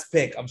last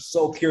pick. I'm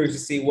so curious to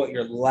see what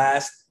your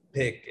last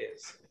pick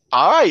is.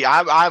 All right,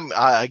 I'm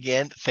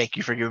again. Thank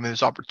you for giving me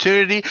this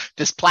opportunity,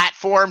 this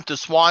platform to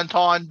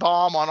swanton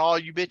bomb on all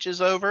you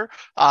bitches over.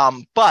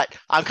 But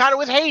I'm kind of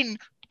with Hayden.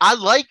 I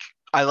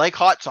like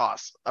hot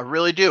sauce. I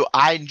really do.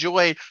 I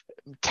enjoy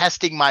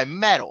testing my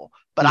metal,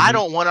 but I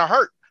don't want to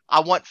hurt. I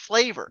want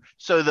flavor.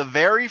 So the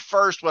very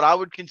first, what I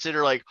would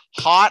consider like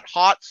hot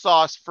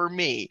sauce for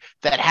me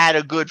that had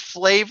a good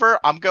flavor,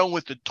 I'm going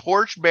with the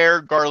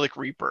Torchbearer Garlic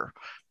Reaper,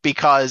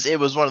 because it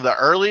was one of the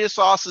earliest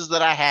sauces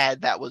that I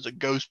had that was a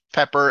ghost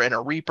pepper and a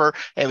Reaper.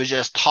 It was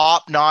just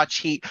top-notch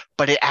heat,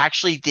 but it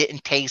actually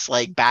didn't taste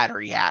like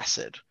battery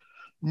acid.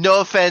 No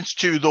offense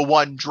to the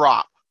one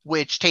drop,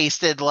 which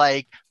tasted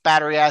like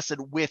battery acid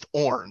with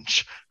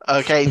orange.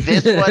 Okay,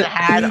 this one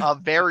had a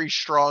very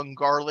strong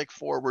garlic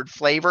forward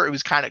flavor. It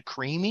was kind of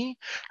creamy,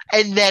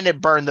 and then it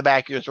burned the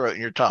back of your throat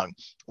and your tongue.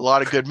 A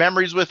lot of good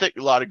memories with it,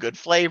 a lot of good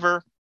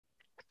flavor.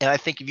 And I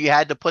think if you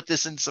had to put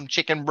this in some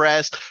chicken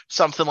breast,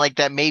 something like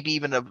that, maybe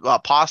even a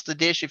pasta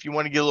dish, if you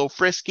want to get a little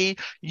frisky,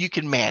 you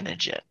can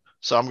manage it.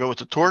 So I'm going with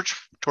the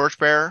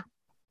Torchbearer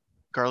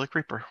Garlic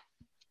Reaper.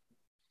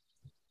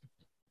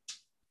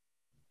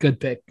 Good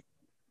pick.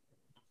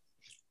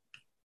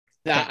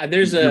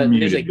 There's a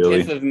Billy.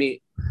 gif of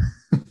me.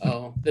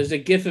 Oh, there's a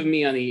gif of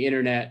me on the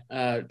internet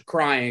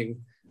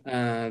crying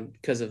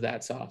because of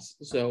that sauce.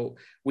 So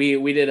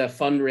we did a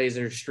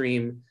fundraiser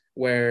stream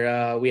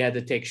where we had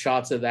to take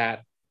shots of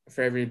that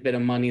for every bit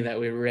of money that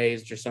we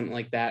raised or something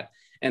like that.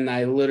 And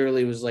I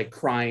literally was like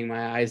crying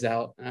my eyes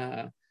out.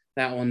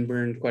 That one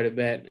burned quite a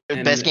bit.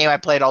 The best game I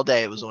played all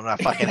day was when I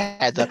fucking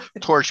had the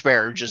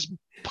Torchbearer just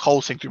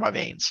pulsing through my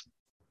veins.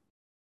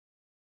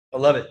 I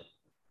love it.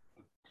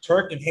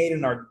 Turk and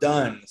Hayden are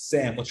done.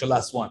 Sam, what's your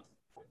last one?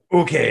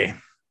 Okay.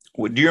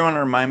 Do you want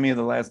to remind me of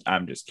the last?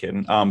 I'm just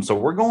kidding. So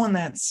we're going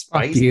that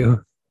spicy. Fuck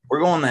you. We're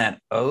going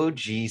that OG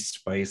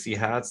spicy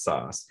hot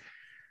sauce.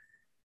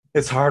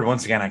 It's hard.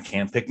 Once again, I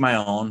can't pick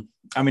my own.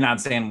 I mean, not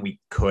saying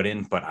we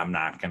couldn't, but I'm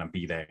not going to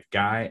be that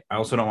guy. I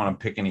also don't want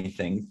to pick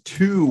anything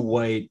too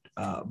white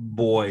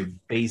boy,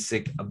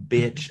 basic, a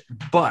bitch.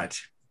 But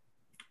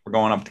we're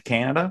going up to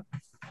Canada.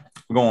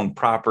 We're going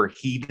proper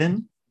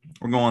heathen.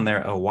 We're going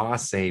there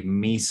Awase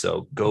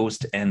miso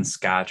ghost and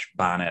Scotch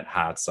bonnet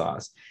hot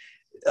sauce.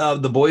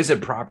 The boys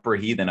at Proper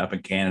Heathen up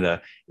in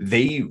Canada,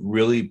 they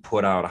really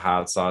put out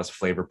hot sauce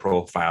flavor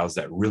profiles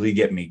that really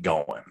get me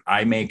going.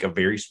 I make a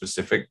very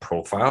specific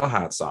profile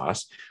hot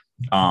sauce.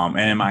 And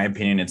in my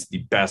opinion, it's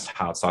the best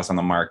hot sauce on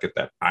the market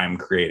that I'm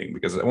creating,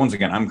 because once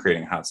again, I'm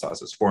creating hot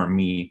sauces for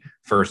me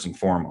first and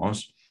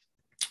foremost.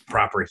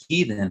 Proper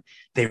Heathen,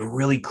 they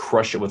really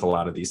crush it with a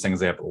lot of these things.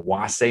 They have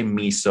Awase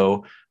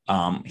miso,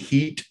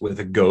 heat with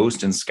a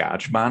ghost and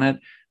Scotch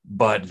bonnet.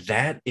 But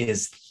that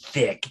is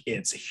thick.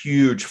 It's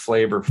huge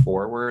flavor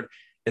forward.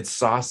 It's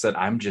sauce that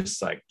I'm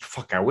just like,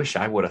 fuck, I wish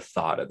I would have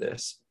thought of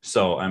this.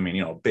 So, I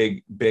mean,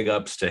 big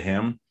ups to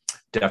him.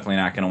 Definitely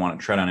not going to want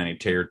to tread on any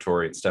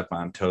territory and step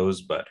on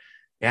toes. But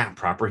yeah,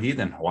 Proper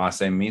Heathen,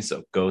 Awase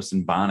miso, ghost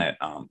and bonnet.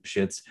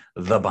 Shit's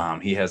the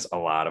bomb. He has a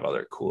lot of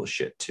other cool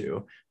shit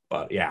too.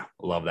 But yeah,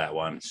 love that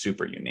one.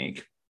 Super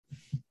unique.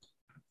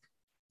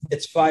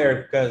 It's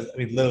fire because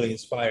literally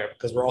it's fire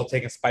because we're all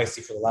taking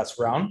spicy for the last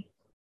round.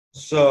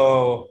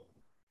 So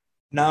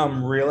now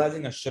I'm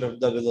realizing I should have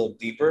dug a little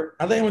deeper.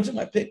 Not that anyone's in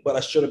my pick, but I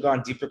should have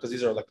gone deeper because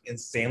these are like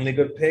insanely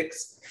good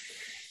picks.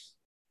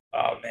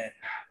 Oh man.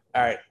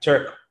 All right,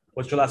 Turk,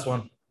 what's your last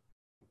one?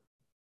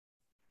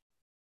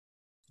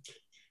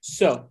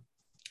 So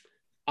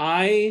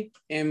I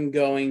am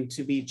going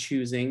to be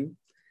choosing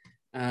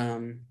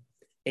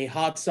a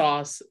hot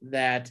sauce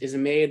that is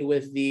made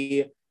with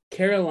the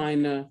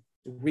Carolina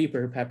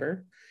Reaper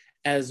pepper,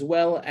 as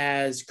well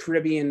as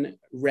Caribbean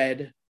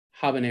red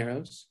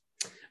habaneros.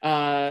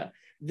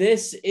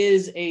 This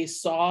is a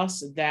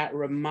sauce that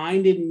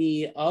reminded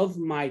me of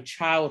my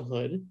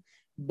childhood,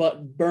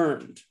 but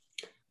burned.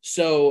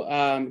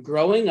 So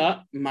growing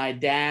up, my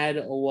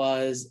dad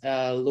was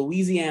a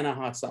Louisiana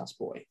hot sauce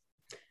boy.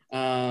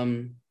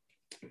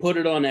 Put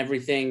it on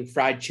everything,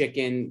 fried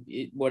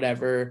chicken,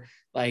 whatever.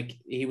 Like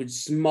he would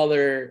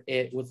smother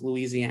it with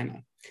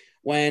Louisiana.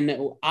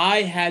 When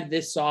I had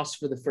this sauce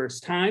for the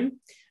first time,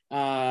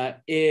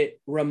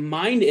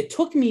 it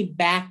took me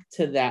back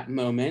to that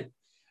moment.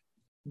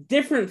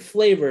 Different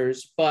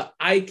flavors, but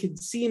I could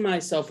see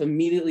myself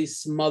immediately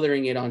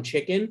smothering it on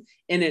chicken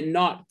and it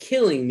not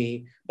killing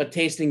me, but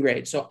tasting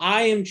great. So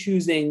I am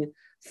choosing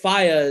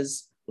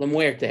Faya's La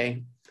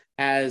Muerte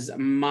as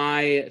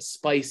my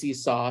spicy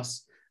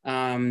sauce.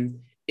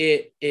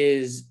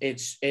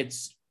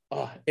 It's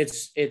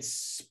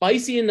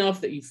spicy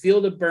enough that you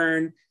feel the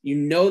burn. You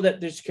know that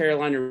there's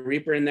Carolina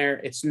Reaper in there.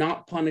 It's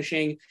not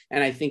punishing,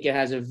 and I think it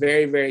has a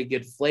very, very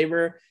good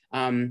flavor.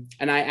 And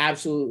I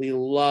absolutely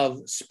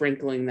love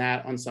sprinkling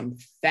that on some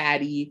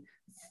fatty,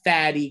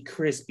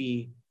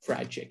 crispy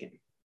fried chicken.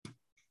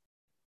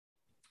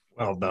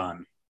 Well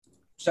done.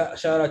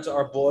 Shout out to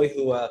our boy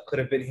who could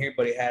have been here,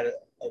 but he had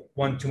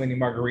one too many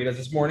margaritas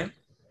this morning.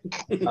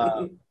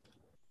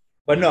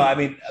 But no,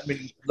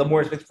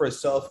 Lamore speaks for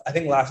itself. I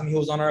think last time he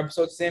was on our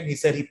episode, Sam, he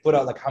said he put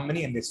out like how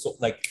many, and they sold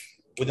like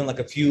within like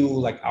a few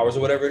like hours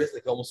or whatever it is,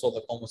 like almost sold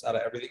like almost out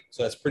of everything.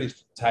 So that's pretty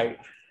tight.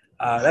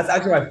 That's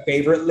actually my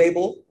favorite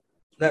label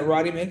that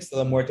Roddy makes, the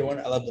La Muerte one.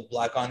 I love the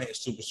black on it. It's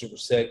super, super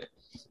sick.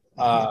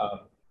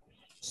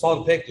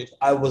 Solid pick, dude.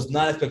 I was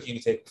not expecting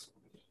you to take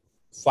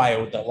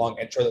fire with that long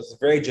intro. That's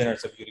very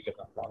generous of you to get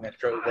that long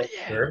intro.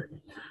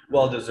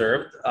 Well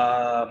deserved.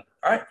 All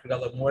right, we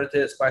got La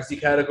Muerte, spicy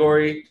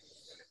category.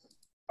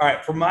 All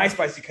right, for my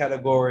spicy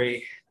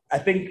category, I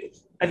think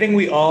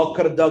we all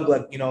could have dug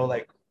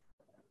like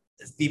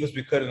as deep as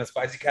we could in the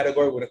spicy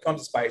category. When it comes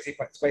to spicy,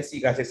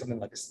 you gotta say something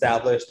like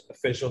established,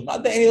 official.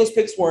 Not that any of those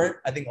picks weren't.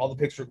 I think all the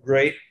picks were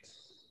great.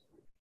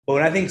 But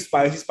when I think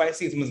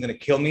spicy, someone's gonna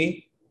kill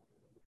me.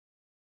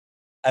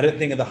 I didn't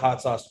think of the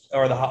hot sauce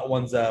or the hot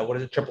ones. What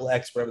is it? Triple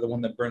X, whatever, the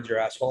one that burns your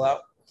asshole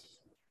out.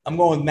 I'm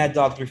going with Mad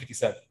Dog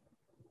 357.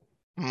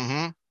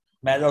 Mm-hmm.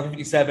 Mad Dog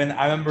 357.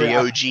 I remember the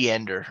OG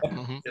ender.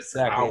 Mm-hmm.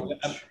 Exactly.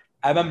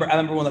 I remember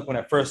when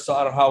I first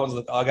saw it, how I was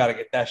like, oh, I gotta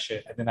get that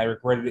shit, and then I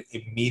regretted it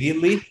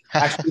immediately.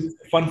 Actually,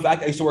 fun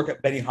fact: I used to work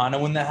at Benihana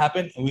when that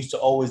happened, and we used to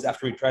always,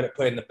 after we tried to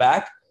put it in the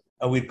back,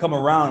 we'd come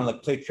around and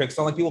like play tricks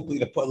on like people,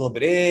 either put a little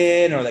bit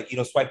in or like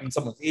swiping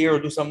someone's ear or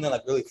do something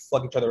like really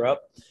fuck each other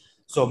up.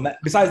 So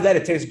besides that,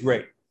 it tastes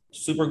great,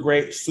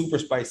 super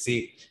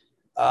spicy.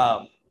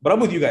 But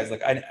I'm with you guys.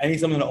 Like I need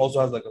something that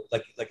also has like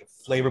a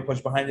flavor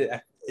punch behind it.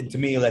 And to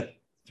me, like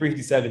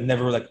 357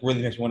 never like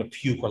really makes me want to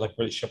puke or like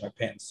really shit my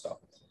pants. So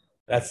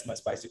that's my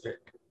spicy pick.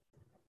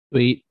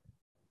 Sweet.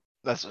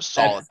 That's a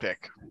solid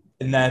pick.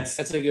 And that's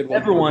a good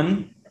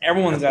one.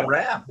 Everyone's got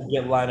a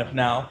good lineup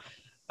now.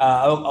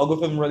 I'll go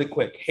through them really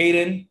quick.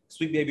 Hayden,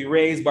 Sweet Baby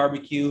Ray's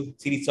barbecue,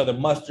 TD Southern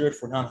Mustard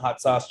for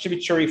non-hot sauce,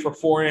 Chimichurri for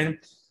foreign,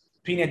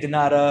 Pina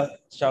Donata,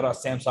 shout out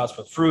Sam Sauce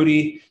for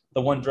fruity,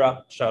 the One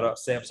Drop, shout out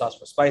Sam Sauce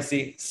for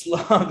spicy,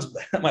 Slugs,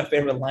 my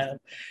favorite lineup,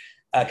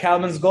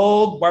 Calvin's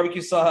Gold,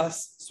 barbecue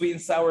sauce, sweet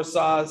and sour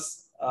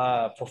sauce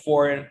for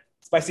foreign,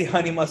 spicy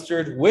honey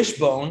mustard,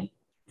 Wishbone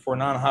for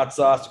non-hot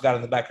sauce, you got it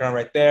in the background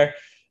right there,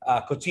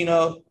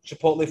 Cotino,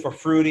 Chipotle for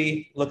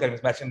fruity, look at him,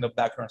 he's matching the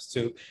backgrounds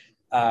too.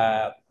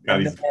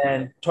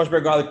 And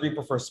Torchbeard Garlic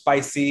Reaper for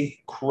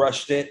spicy,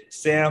 crushed it.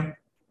 Sam,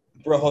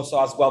 Brojo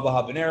Sauce, Guava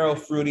Habanero,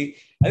 fruity.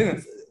 I think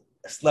that's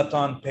a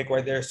slept-on pick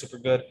right there, super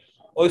good.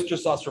 Oyster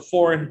Sauce for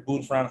foreign,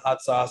 Boone for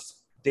hot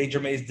sauce, Danger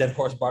Maze Dead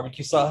Horse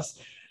Barbecue Sauce,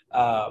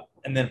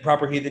 and then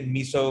Proper Heathen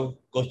Miso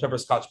Ghost Pepper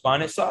Scotch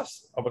Bonnet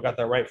Sauce. Hope I got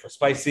that right for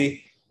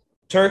spicy.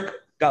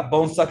 Turk got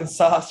Bone Sucking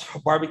Sauce for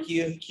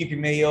barbecue, Kewpie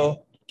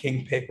Mayo,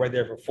 King pick right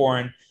there for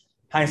foreign.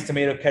 Heinz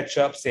Tomato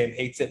Ketchup, Sam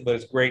hates it, but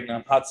it's great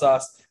non-hot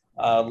sauce.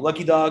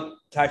 Lucky Dog,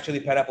 Thai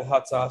Chili Pineapple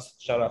Hot Sauce.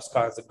 Shout out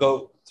Scott as a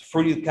goat. It's a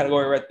fruity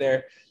category right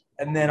there.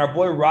 And then our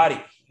boy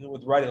Roddy,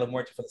 with Roddy La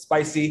Muerte for the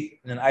spicy.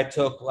 And then I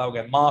took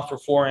Laugan Ma for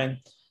foreign.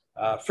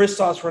 Frisch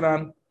sauce for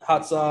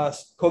non-hot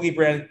sauce. Kogi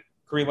brand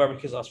Korean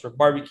barbecue sauce for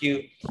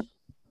barbecue.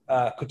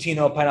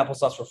 Cotino pineapple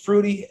sauce for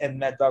fruity. And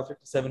Mad Dog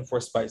 57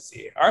 for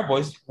spicy. All right,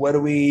 boys. What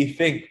do we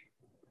think?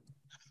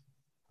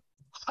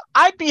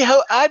 I'd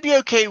be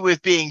okay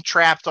with being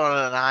trapped on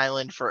an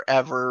island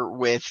forever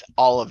with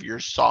all of your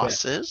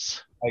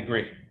sauces. I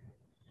agree.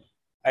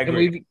 Can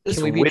we be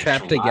Wish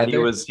trapped Roddy together?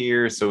 was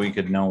here so we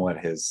could know what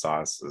his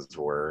sauces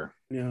were.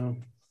 No.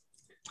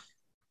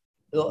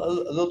 A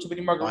little too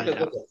many margaritas.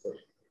 Find out.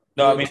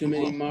 No, I mean too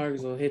many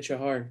margs will hit you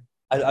hard.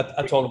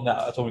 I told him that.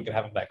 I told him we could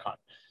have him back on.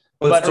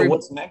 But so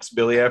what's next,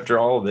 Billy? After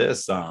all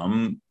this,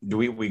 do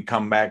we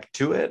come back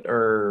to it,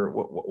 or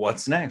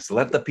what's next?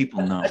 Let the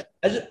people know.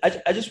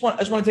 I just want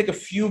to take a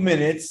few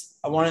minutes.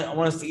 I want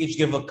us to each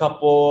give a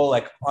couple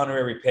like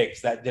honorary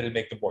picks that didn't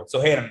make the board.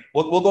 So Hayden,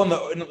 we'll go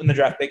in the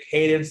draft pick.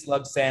 Hayden,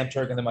 Slug, Sam,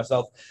 Turk, and then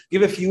myself.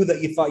 Give a few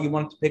that you thought you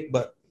wanted to pick,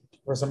 but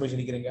for some reason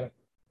you didn't get it.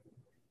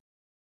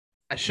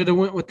 I should have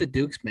went with the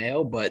Duke's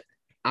Mayo, but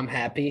I'm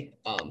happy.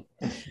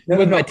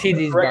 With my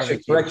TD's barbecue.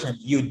 Correction,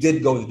 you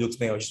did go with the Duke's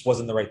Mayo. It just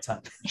wasn't the right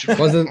time.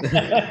 wasn't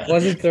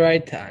the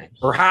right time.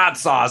 For hot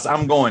sauce,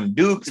 I'm going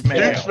Duke's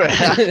Mayo.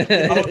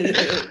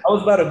 I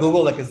was about to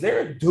Google, like, is there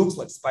a Duke's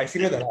like spicy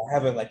here that I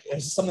haven't, like,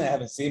 it's something I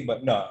haven't seen,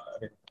 but no. I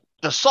mean,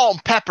 the salt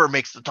and pepper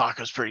makes the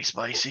tacos pretty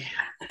spicy.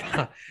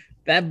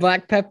 That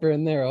black pepper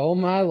in there, oh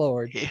my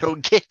Lord. It'll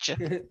get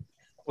you.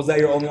 Was that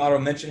your only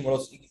honorable mention? What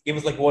else? Give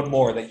us like one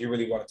more that you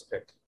really wanted to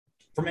pick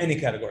from any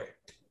category.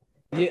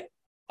 Yeah.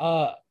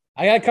 I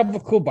got a couple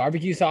of cool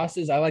barbecue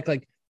sauces. I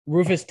like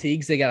Rufus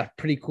Teagues. They got a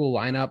pretty cool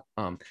lineup.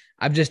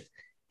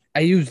 I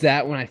used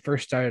that when I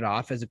first started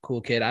off as a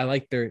cool kid. I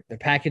like their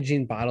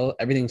packaging, bottle.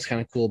 Everything's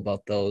kind of cool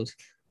about those.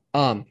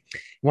 Want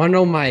to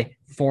know my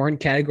foreign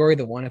category?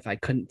 The one if I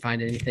couldn't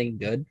find anything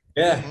good.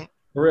 Yeah,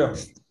 for real.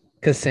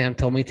 Because Sam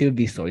told me to, it'd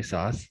be soy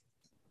sauce.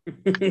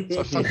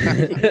 Just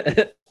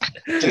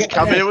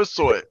come in with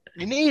soy.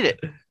 You need it.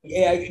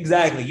 Yeah,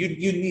 exactly. You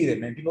need it,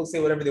 man. People say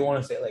whatever they want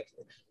to say. Like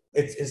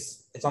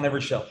it's on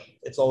every shelf.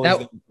 It's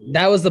always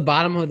that was the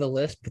bottom of the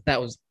list, but that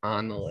was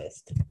on the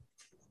list.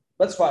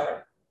 Let's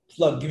fire.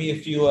 Slug, give me a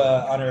few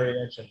honorary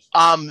mentions.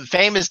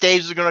 Famous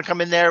Dave's was gonna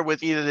come in there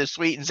with either the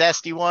sweet and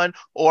zesty one,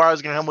 or I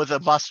was gonna come with a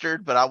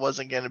mustard, but I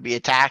wasn't gonna be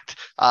attacked.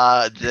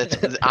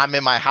 I'm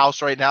in my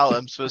house right now.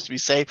 I'm supposed to be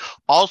safe.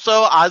 Also,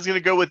 I was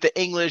gonna go with the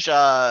English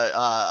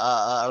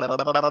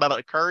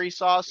curry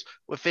sauce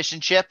with fish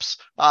and chips.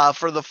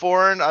 For the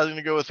foreign, I was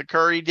gonna go with the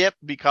curry dip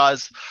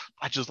because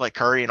I just like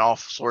curry in all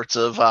sorts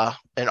of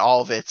in all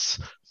of its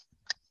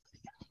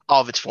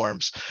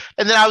forms.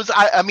 And then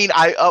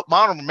my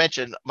honorable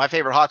mention, my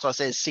favorite hot sauce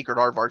is Secret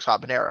Aardvark's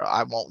habanero.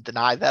 I won't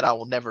deny that. I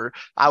will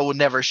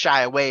never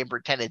shy away and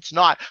pretend it's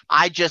not.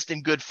 I just,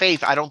 in good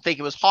faith, I don't think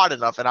it was hot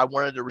enough, and I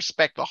wanted to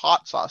respect the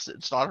hot sauce.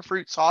 It's not a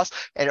fruit sauce,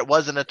 and it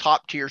wasn't a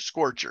top tier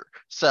scorcher.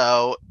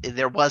 So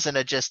there wasn't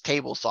a just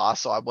table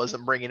sauce, so I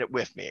wasn't bringing it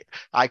with me.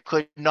 I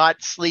could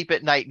not sleep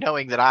at night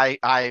knowing that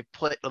I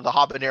put the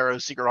habanero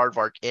Secret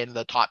Aardvark in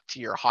the top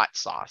tier hot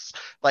sauce,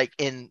 like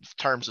in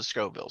terms of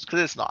Scovilles,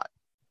 because it's not.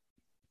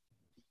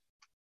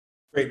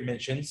 Great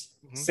mentions.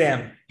 Mm-hmm.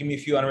 Sam, give me a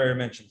few honorary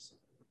mentions.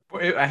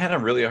 I had a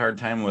really hard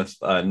time with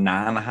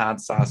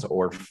non-hot sauce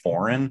or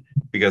foreign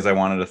because I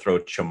wanted to throw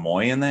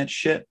chamoy in that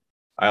shit.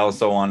 I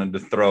also wanted to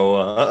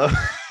throw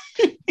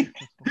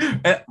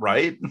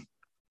right.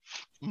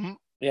 Mm-hmm.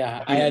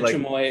 Yeah, I had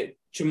chamoy.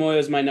 Chamoy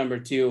was my number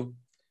 2.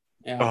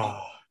 Yeah.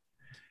 Oh.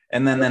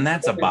 And then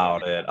that's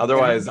about it.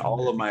 Otherwise,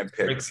 all of my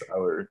picks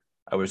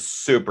I was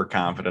super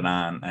confident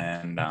on,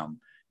 and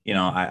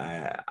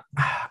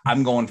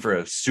I'm going for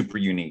a super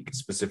unique,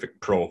 specific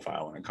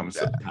profile when it comes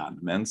to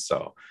condiments.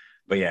 So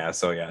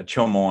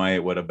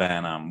chamoy would have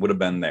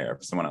been there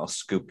if someone else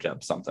scooped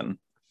up something.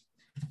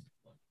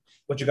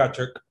 What you got,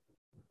 Turk?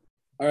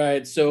 All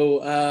right,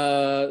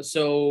 so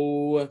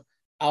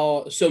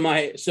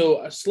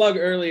Slug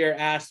earlier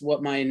asked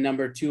what my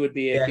number 2 would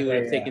be if he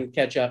would have taken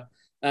ketchup.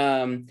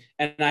 And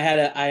I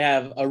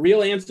have a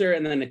real answer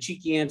and then a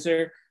cheeky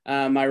answer.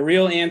 My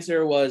real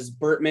answer was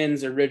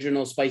Bertman's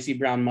original spicy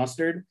brown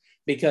mustard,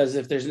 because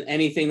if there's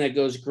anything that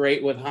goes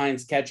great with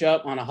Heinz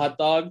ketchup on a hot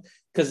dog,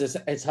 because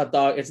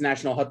it's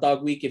National Hot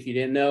Dog Week, if you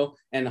didn't know,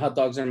 and hot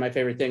dogs are my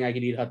favorite thing. I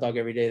could eat hot dog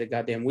every day of the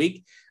goddamn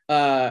week.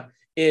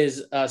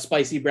 Is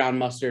spicy brown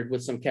mustard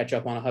with some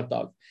ketchup on a hot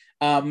dog.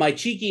 My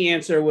cheeky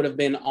answer would have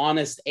been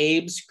Honest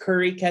Abe's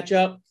curry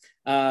ketchup.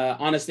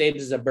 Honest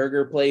Abe's is a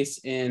burger place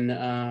in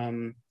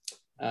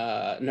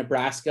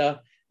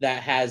Nebraska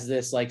that has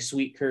this like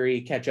sweet curry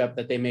ketchup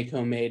that they make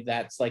homemade.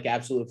 That's like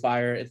absolute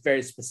fire. It's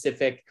very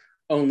specific.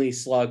 Only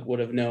Slug would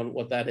have known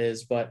what that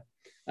is. But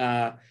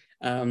and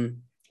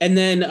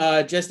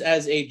then just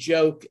as a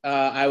joke,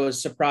 I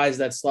was surprised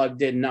that Slug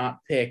did not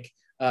pick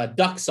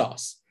duck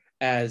sauce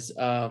as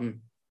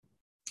one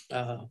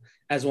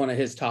of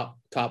his top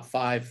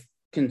 5,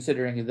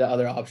 considering the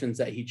other options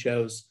that he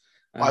chose.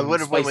 I would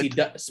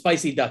have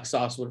spicy duck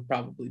sauce would have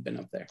probably been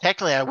up there.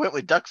 Technically, I went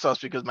with duck sauce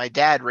because my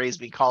dad raised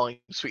me calling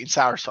sweet and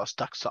sour sauce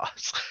duck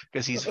sauce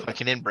because he's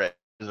fucking inbred.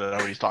 I don't know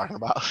what he's talking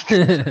about.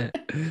 I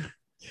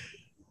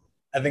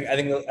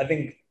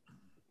think.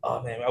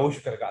 Oh man, I wish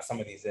we could have got some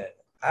of these in.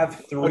 I have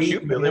What three. you,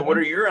 Billy? What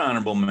are your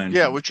honorable mentions?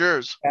 Yeah, what's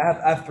yours?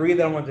 I have three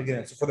that I want to get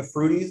in. So for the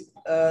fruities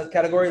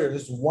category,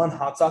 there's just one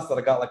hot sauce that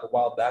I got like a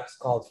while back. It's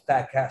called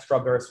Fat Cat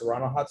Strawberry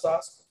Serrano hot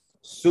sauce.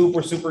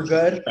 Super, super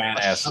good.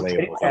 Badass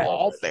label.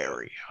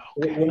 Strawberry.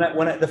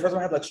 The first one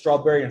I had like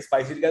strawberry and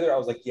spicy together, I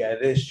was like, yeah,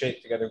 this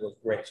shit together goes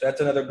great. So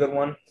that's another good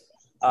one.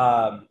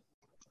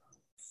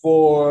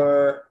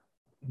 For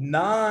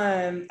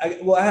I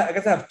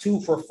guess I have two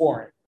for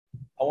foreign.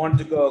 I wanted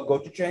to go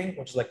gochujang,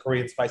 which is like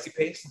Korean spicy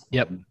paste.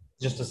 Yep.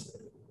 Just a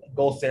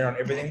gold standard on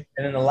everything.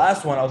 And then the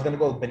last one, I was gonna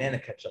go with banana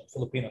ketchup,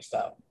 Filipino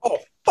style. Oh,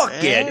 fuck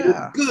yeah, dude.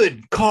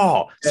 Good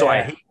call. So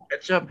I hate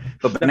ketchup,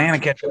 but banana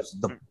ketchup is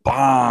the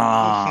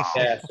bomb.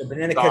 Yeah, so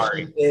banana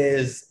ketchup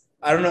is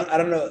I don't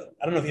know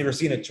if you've ever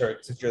seen it,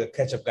 Turk, since you're the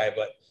ketchup guy,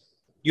 but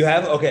you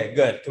have? Okay,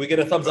 good. Can we get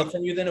a thumbs up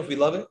from you then if we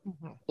love it?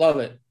 Love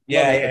it.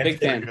 Yeah. Big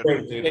fan.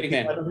 Great, dude. Big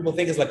fan. Other people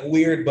think it's like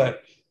weird,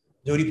 but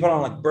dude, you put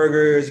on like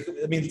burgers.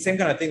 I mean, same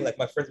kind of thing. Like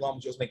my friend's mom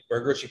would just make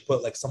burgers. She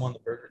put like some on the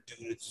burger.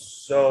 Dude,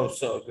 it's so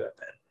good,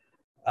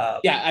 man.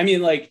 Yeah, I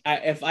mean, like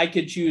if I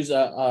could choose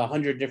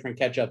 100 different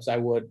ketchups, I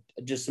would.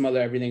 Just some other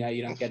everything I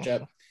eat on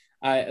ketchup.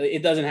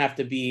 It doesn't have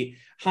to be.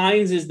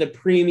 Heinz is the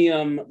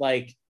premium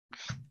like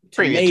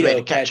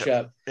tomato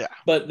ketchup. Yeah,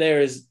 but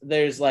there's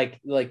like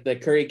the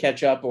curry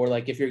ketchup, or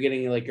like if you're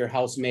getting like your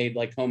house made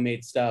like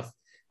homemade stuff,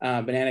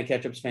 banana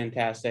ketchup's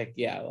fantastic.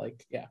 Yeah. I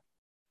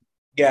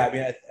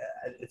mean,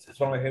 it's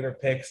one of my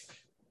favorite picks,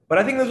 but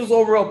I think this was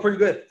overall pretty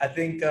good. I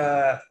think.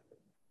 I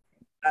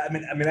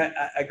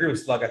agree with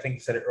Slug. I think you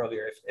said it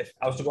earlier. If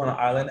I was to go on an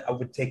island, I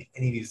would take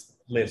any of these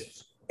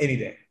lists any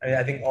day. I mean,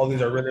 I think all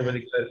these are really,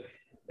 really good.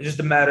 It's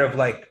just a matter of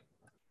like,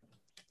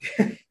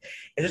 do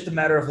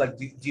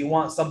you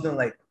want something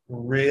like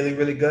really,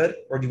 really good,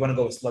 or do you want to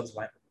go with Slug's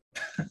line?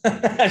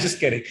 Just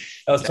kidding.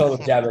 That was total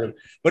jab at him.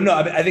 But no,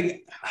 I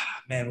think,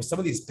 man, with some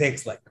of these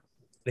picks, like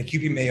the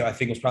QP Mayo, I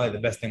think was probably the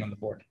best thing on the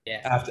board.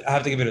 Yeah, I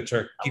have to give it a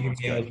Turk. QP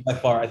Mayo is by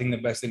far, I think, the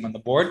best thing on the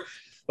board.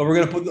 But we're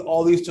gonna put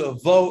all these to a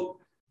vote.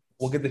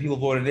 We'll get the people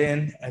voted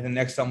in, and then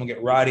next time we'll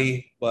get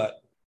Roddy. But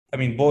I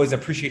mean, boys, I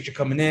appreciate you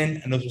coming in.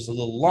 I know this was a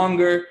little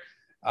longer.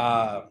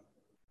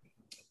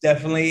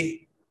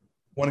 Definitely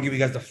want to give you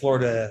guys the floor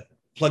to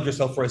plug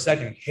yourself for a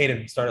second.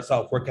 Hayden, start us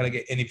off. Where can I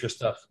get any of your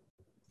stuff?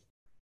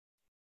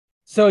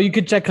 So you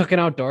could check Cooking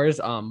Outdoors,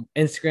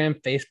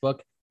 Instagram,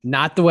 Facebook,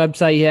 not the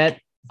website yet,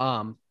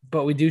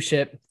 but we do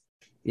ship.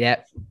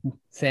 Yeah,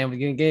 Sam, you're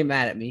gonna get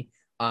mad at me.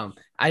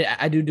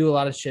 I do a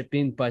lot of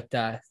shipping, but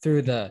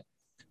through the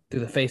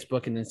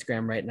Facebook and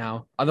Instagram right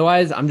now.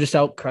 Otherwise, I'm just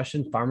out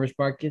crushing farmers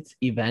markets,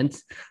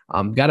 events.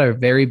 Got a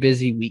very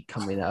busy week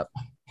coming up,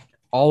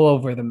 all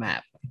over the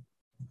map.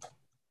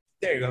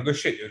 There you go. Good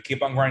shit, dude.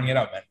 Keep on grinding it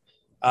out, man.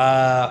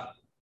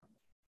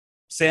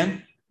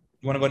 Sam,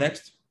 you want to go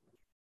next?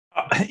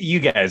 You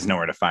guys know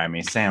where to find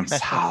me. Sam's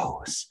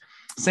House.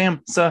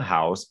 Sam's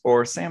House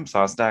or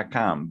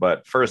samsauce.com.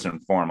 But first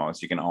and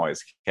foremost, you can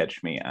always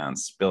catch me on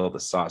Spill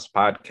the Sauce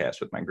podcast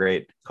with my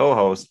great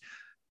co-host,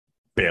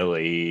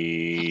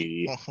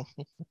 Billy.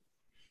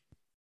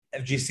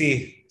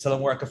 FGC, tell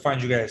them where I can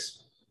find you guys.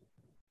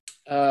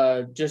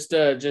 Just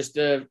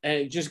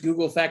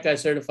Google Fat Guy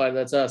Certified.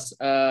 That's us.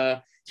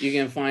 You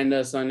can find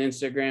us on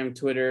Instagram,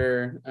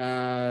 Twitter,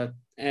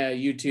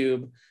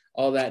 YouTube,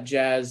 all that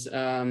jazz.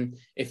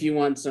 If you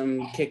want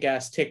some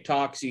kick-ass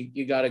TikToks,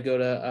 you got to go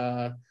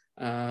to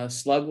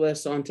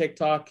Slugless on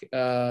TikTok.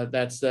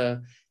 That's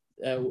the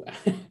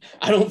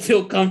I don't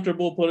feel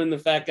comfortable putting the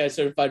Fat Guy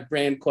Certified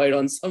brand quite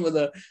on some of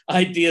the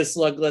ideas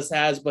Slugless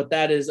has, but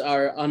that is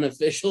our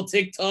unofficial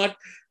TikTok.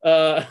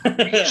 You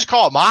can just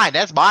call it mine.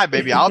 That's mine,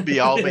 baby. I'll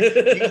be all. You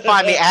can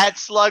find me at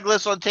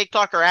Slugless on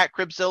TikTok or at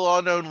Cribzilla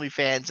on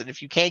OnlyFans. And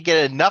if you can't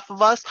get enough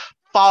of us,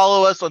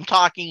 follow us on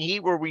Talking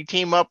Heat, where we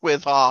team up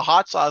with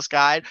Hot Sauce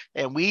Guide,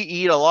 and we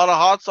eat a lot of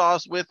hot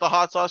sauce with the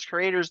hot sauce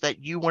creators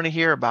that you want to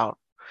hear about.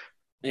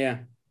 Yeah,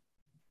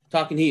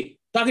 Talking Heat,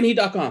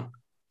 TalkingHeat.com.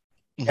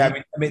 Yeah,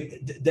 I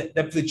mean,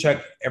 definitely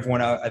check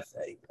everyone out. I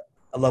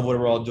love what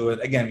we're all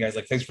doing. Again, guys,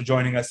 like, thanks for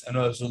joining us. I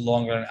know this was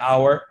longer than an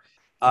hour.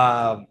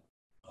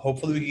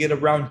 Hopefully we can get a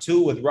round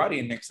 2 with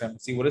Roddy next time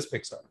and see what his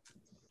picks are.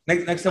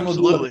 Next time we'll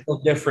do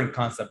a different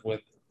concept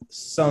with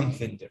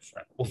something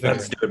different.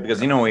 Let's do it,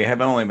 because we have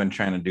only been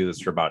trying to do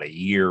this for about a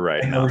year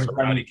right now, so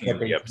Roddy can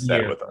be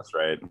upset with us,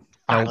 right?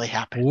 Finally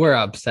happened. We're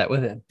upset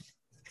with him.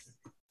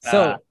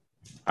 So,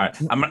 all right,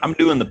 I'm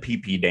doing the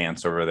PP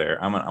dance over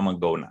there. I'm gonna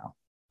go now.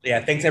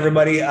 Yeah, thanks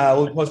everybody.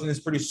 We'll be posting this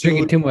pretty soon.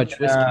 Drinking too much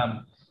whiskey.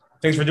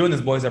 Thanks for doing this,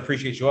 boys. I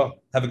appreciate you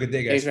all. Have a good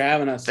day, guys. Thanks for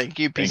having us. Thank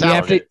you. Peace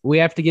out. We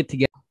have to get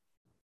together.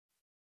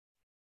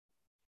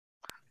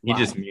 He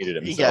just muted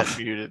himself.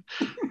 He got muted.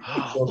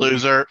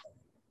 Loser.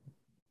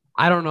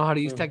 I don't know how to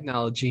use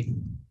technology.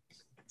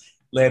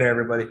 Later,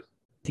 everybody.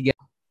 Together.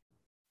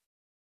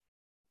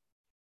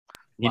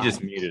 He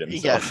just muted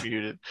himself. He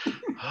got muted.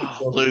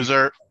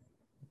 Loser.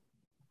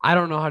 I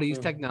don't know how to use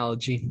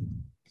technology.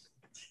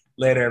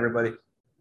 Later, everybody.